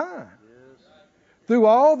robbing my time. through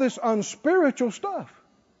all this unspiritual stuff.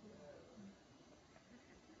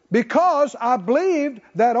 Because I believed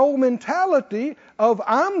that old mentality of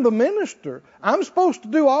I'm the minister. I'm supposed to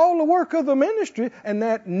do all the work of the ministry, and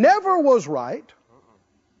that never was right.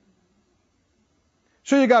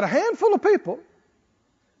 So you got a handful of people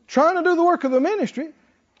trying to do the work of the ministry,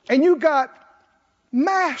 and you got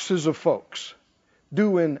masses of folks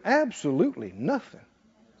doing absolutely nothing.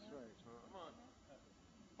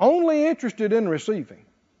 Only interested in receiving.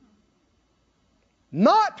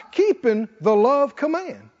 Not keeping the love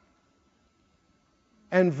command.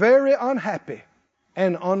 And very unhappy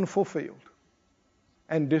and unfulfilled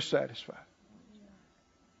and dissatisfied.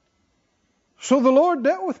 So the Lord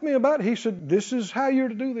dealt with me about it. He said, this is how you're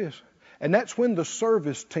to do this. And that's when the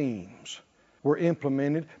service teams were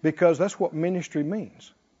implemented, because that's what ministry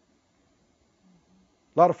means.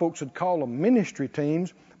 A lot of folks would call them ministry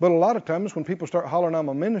teams, but a lot of times when people start hollering, I'm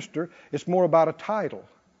a minister, it's more about a title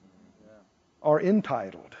or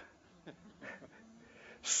entitled.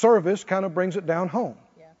 Service kind of brings it down home.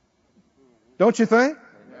 Yeah. Don't you think?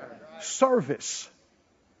 Yeah. Service.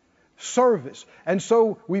 And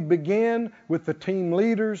so we began with the team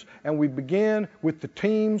leaders, and we began with the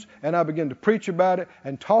teams, and I began to preach about it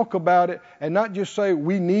and talk about it, and not just say,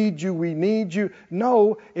 we need you, we need you.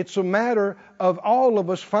 No, it's a matter of all of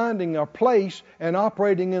us finding our place and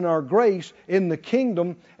operating in our grace in the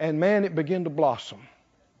kingdom, and man, it began to blossom.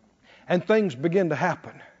 And things begin to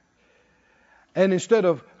happen. And instead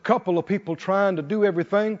of a couple of people trying to do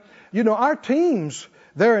everything, our teams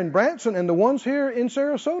there in Branson and the ones here in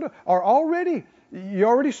Sarasota are you're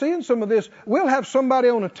already seeing some of this. We'll have somebody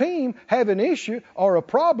on a team have an issue or a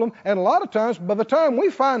problem, and a lot of times by the time we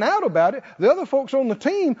find out about it, the other folks on the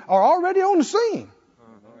team are already on the scene.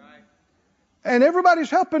 And everybody's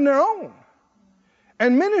helping their own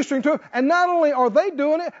and ministering to them. And not only are they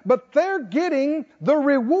doing it, but they're getting the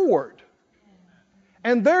reward.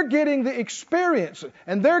 And they're getting the experience,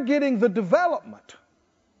 and they're getting the development.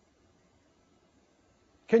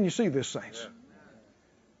 Can you see this, saints? Yeah.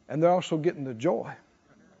 And they're also getting the joy.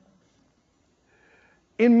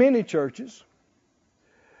 In many churches,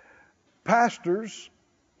 pastors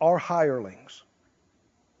are hirelings.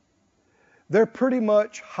 They're pretty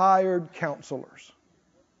much hired counselors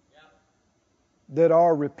that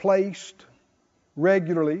are replaced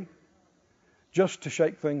regularly just to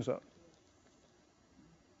shake things up.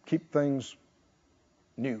 Keep things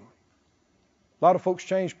new. A lot of folks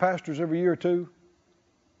change pastors every year or two,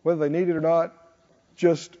 whether they need it or not.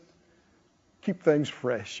 Just keep things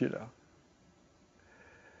fresh,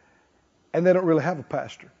 And they don't really have a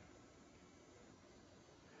pastor.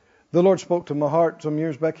 The Lord spoke to my heart some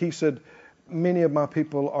years back. He said, many of my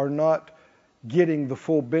people are not getting the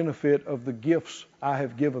full benefit of the gifts I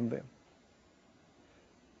have given them.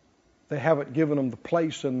 They haven't given them the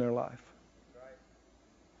place in their life.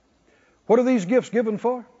 What are these gifts given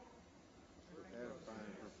for?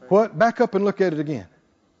 What? Back up and look at it again.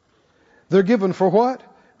 They're given for what?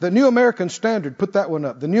 The New American Standard. Put that one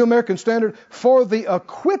up. The New American Standard, for the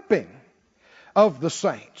equipping of the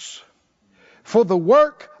saints, for the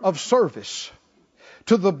work of service,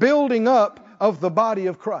 to the building up of the body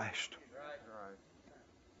of Christ.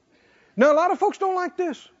 Now, a lot of folks don't like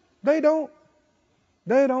this. They don't.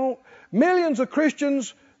 Millions of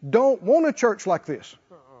Christians don't want a church like this.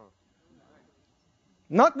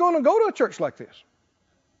 Not going to go to a church like this.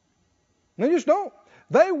 They just don't.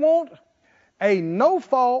 They want a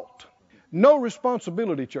no-fault,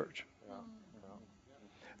 no-responsibility church.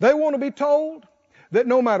 They want to be told that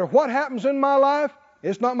no matter what happens in my life,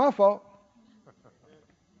 it's not my fault.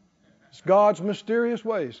 It's God's mysterious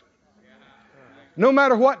ways. No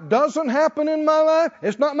matter what doesn't happen in my life,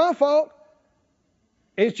 it's not my fault.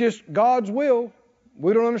 It's just God's will.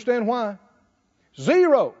 We don't understand why.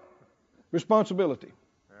 Zero responsibility.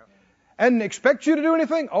 And expect you to do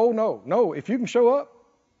anything? Oh, no. If you can show up,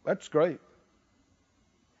 that's great.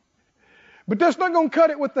 But that's not going to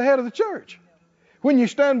cut it with the head of the church. When you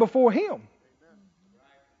stand before him,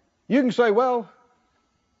 you can say, well,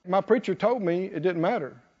 my preacher told me it didn't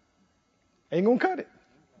matter. Ain't going to cut it.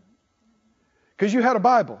 Because you had a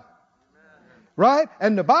Bible. Right?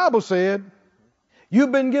 And the Bible said,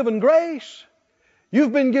 you've been given grace,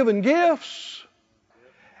 you've been given gifts,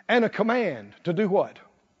 and a command to do what?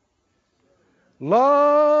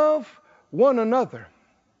 Love one another.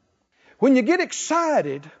 When you get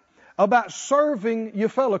excited about serving your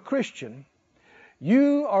fellow Christian,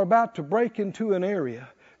 you are about to break into an area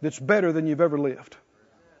that's better than you've ever lived.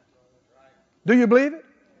 Do you believe it?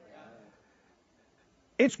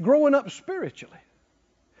 It's growing up spiritually.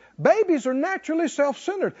 Babies are naturally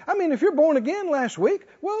self-centered. I mean, if you're born again last week,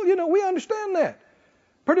 well, we understand that.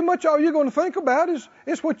 Pretty much all you're going to think about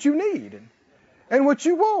is what you need and what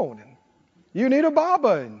you want. And you need a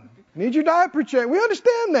baba and you need your diaper change. We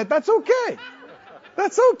understand that. That's okay.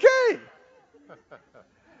 That's okay.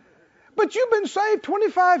 But you've been saved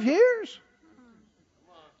 25 years,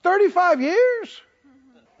 35 years.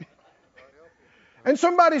 And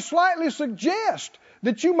somebody slightly suggests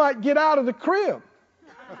that you might get out of the crib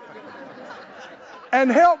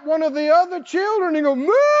and help one of the other children. And go, "No,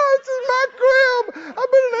 this is my crib.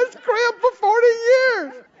 I've been in this crib for 40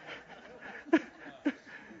 years.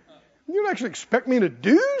 You don't actually expect me to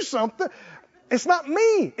do something." It's not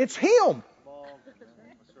me. It's Him.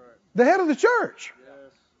 The head of the church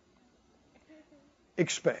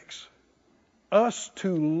expects us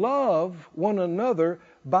to love one another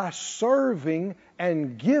by serving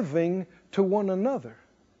and giving to one another.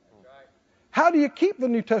 How do you keep the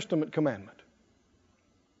New Testament commandment?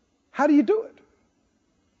 How do you do it?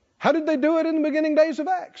 How did they do it in the beginning days of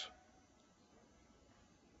Acts?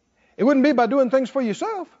 It wouldn't be by doing things for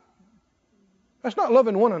yourself. That's not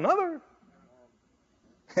loving one another.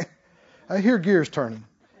 I hear gears turning.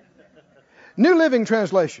 New Living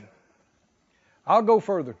Translation. I'll go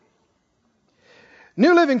further.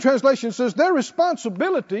 New Living Translation says their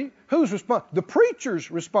responsibility, whose responsibility? The preacher's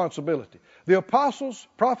responsibility. The apostles,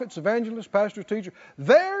 prophets, evangelists, pastors, teachers,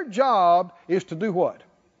 their job is to do what?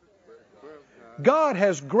 God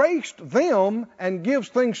has graced them and gives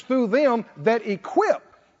things through them that equip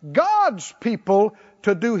God's people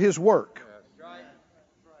to do His work.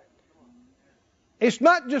 It's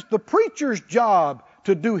not just the preacher's job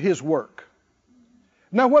to do his work.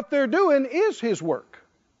 Now what they're doing is His work.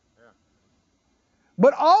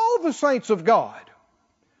 But all the saints of God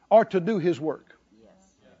are to do His work.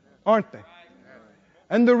 Aren't they?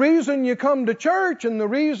 And the reason you come to church and the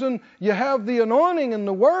reason you have the anointing and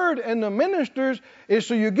the word and the ministers is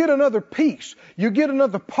so you get another piece. You get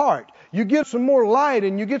another part. You get some more light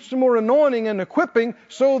and you get some more anointing and equipping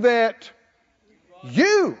so that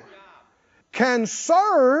you can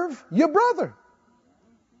serve your brother.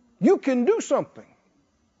 You can do something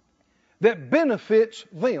that benefits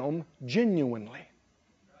them genuinely.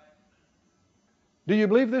 Do you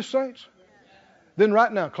believe this, saints? Then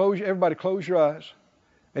right now, everybody close your eyes.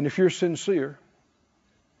 And if you're sincere,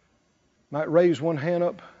 might raise one hand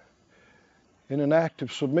up in an act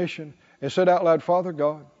of submission and say out loud, Father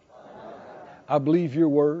God, I believe your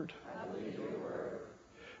word.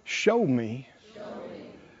 Show me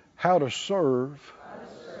how to serve,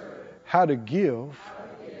 how to give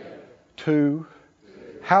to,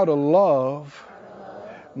 how to love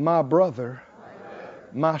my brother,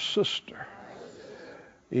 my sister.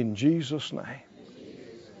 In Jesus' name.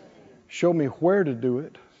 Show me where to do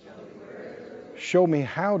it. Show me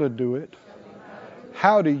how to do it.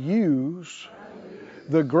 How to use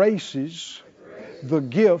the graces, the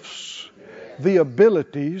gifts, the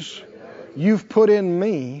abilities you've put in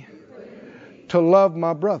me to love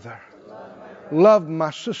my brother, love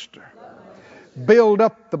my sister, build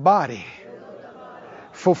up the body,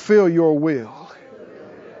 fulfill your will.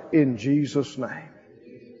 In Jesus' name.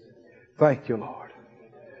 Thank you, Lord.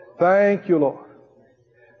 Thank you, Lord.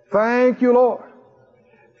 Thank you, Lord.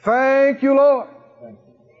 Thank you, Lord.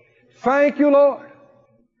 Thank you, Lord.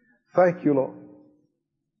 Thank you, Lord.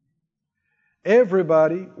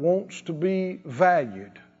 Everybody wants to be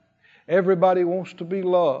valued. Everybody wants to be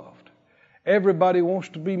loved. Everybody wants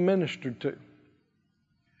to be ministered to.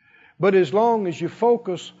 But as long as you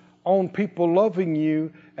focus on people loving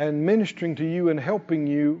you and ministering to you and helping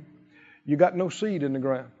you, you got no seed in the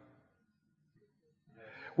ground.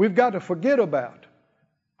 We've got to forget about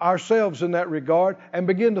ourselves in that regard and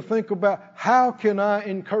begin to think about how can I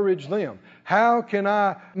encourage them? How can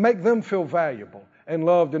I make them feel valuable and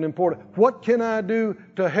loved and important? What can I do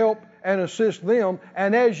to help and assist them?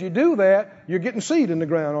 And as you do that, you're getting seed in the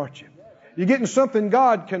ground, aren't you? You're getting something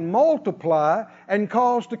God can multiply and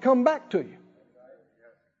cause to come back to you.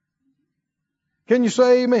 Can you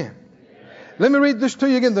say amen? Let me read this to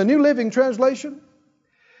you again. The New Living Translation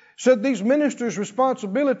said these ministers'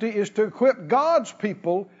 responsibility is to equip God's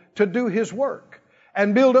people to do His work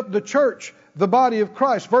and build up the church, the body of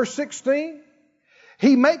Christ. Verse 16,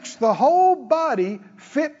 He makes the whole body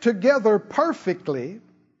fit together perfectly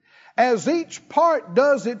as each part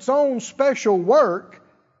does its own special work.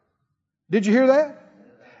 Did you hear that?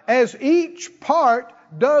 As each part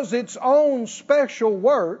does its own special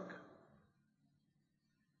work.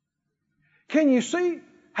 Can you see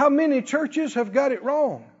how many churches have got it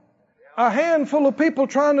wrong? A handful of people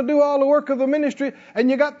trying to do all the work of the ministry,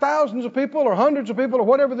 and you got thousands of people or hundreds of people or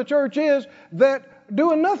whatever the church is that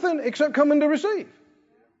doing nothing except coming to receive.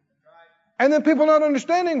 And then people not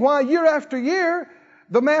understanding why year after year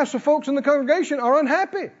the mass of folks in the congregation are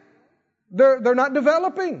unhappy. They're not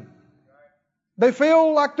developing. They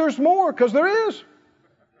feel like there's more because there is.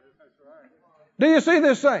 Do you see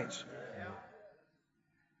this, saints?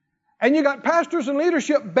 And you got pastors and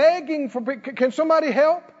leadership begging for, can somebody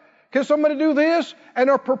help? Can somebody do this? And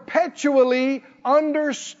are perpetually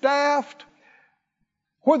understaffed.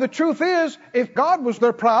 Where the truth is, if God was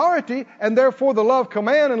their priority, and therefore the love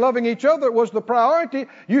command and loving each other was the priority,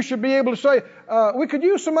 you should be able to say, we could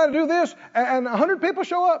use somebody to do this, and 100 people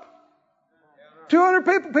show up.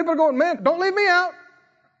 200 people are going, man, don't leave me out.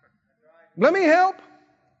 Let me help.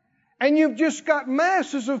 And you've just got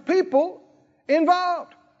masses of people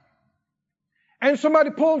involved. And somebody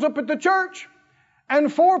pulls up at the church,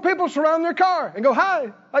 and 4 people surround their car and go,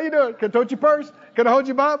 hi, how you doing? Can I tote your purse? Can I hold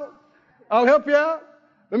your Bible? I'll help you out.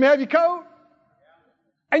 Let me have your coat.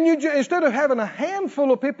 And instead of having a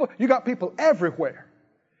handful of people, you got people everywhere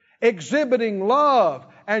exhibiting love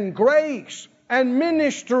and grace and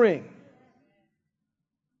ministering.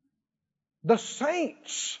 The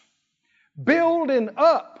saints building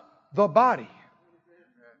up the body.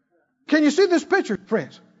 Can you see this picture,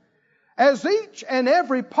 friends? As each and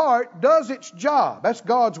every part does its job, that's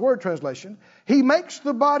God's word translation, He makes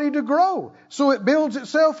the body to grow so it builds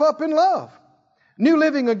itself up in love. New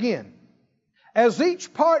Living Again. As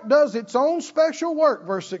each part does its own special work,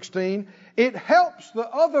 verse 16, it helps the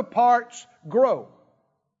other parts grow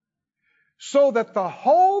so that the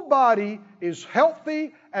whole body is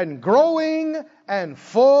healthy and growing and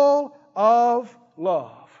full of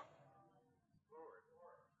love.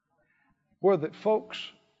 Where that folks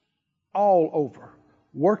all over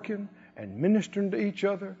working and ministering to each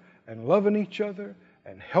other and loving each other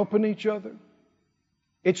and helping each other.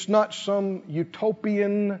 It's not some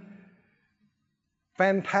utopian,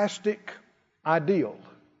 fantastic ideal.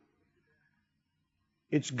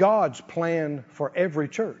 It's God's plan for every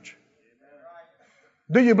church.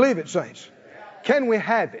 Do you believe it, saints? Can we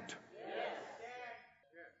have it?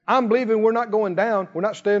 I'm believing we're not going down. We're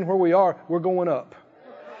not staying where we are. We're going up.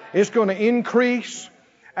 It's going to increase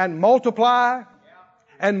and multiply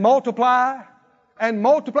and multiply and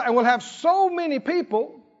multiply. And we'll have so many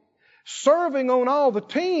people serving on all the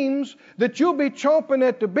teams that you'll be chomping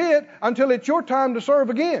at the bit until it's your time to serve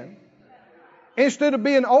again. Instead of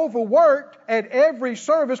being overworked at every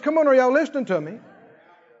service. Come on, are y'all listening to me?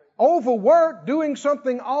 Overworked, doing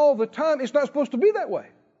something all the time. It's not supposed to be that way.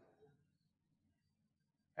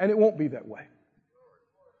 And it won't be that way.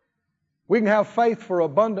 We can have faith for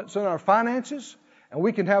abundance in our finances, and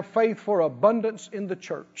we can have faith for abundance in the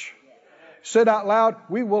church. Said out loud,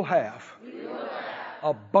 we will have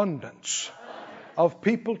abundance of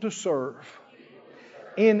people to serve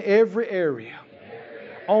in every area,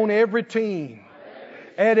 on every team,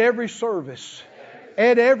 at every service,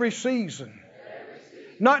 at every season.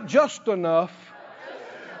 Not just enough,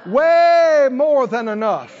 way more than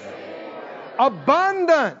enough.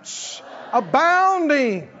 Abundance,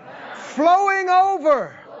 abounding, flowing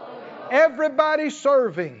over. Everybody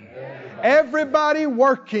serving, everybody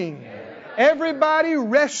working, everybody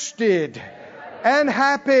rested and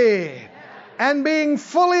happy and being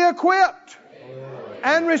fully equipped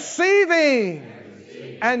and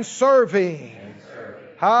receiving and serving.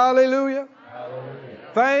 Hallelujah.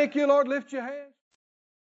 Thank you, Lord. Lift your hands.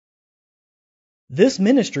 This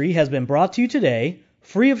ministry has been brought to you today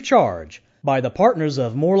free of charge by the partners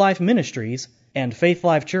of More Life Ministries and Faith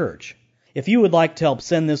Life Church. If you would like to help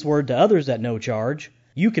send this word to others at no charge,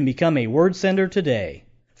 you can become a word sender today.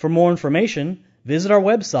 For more information, visit our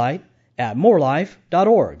website at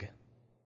morelife.org.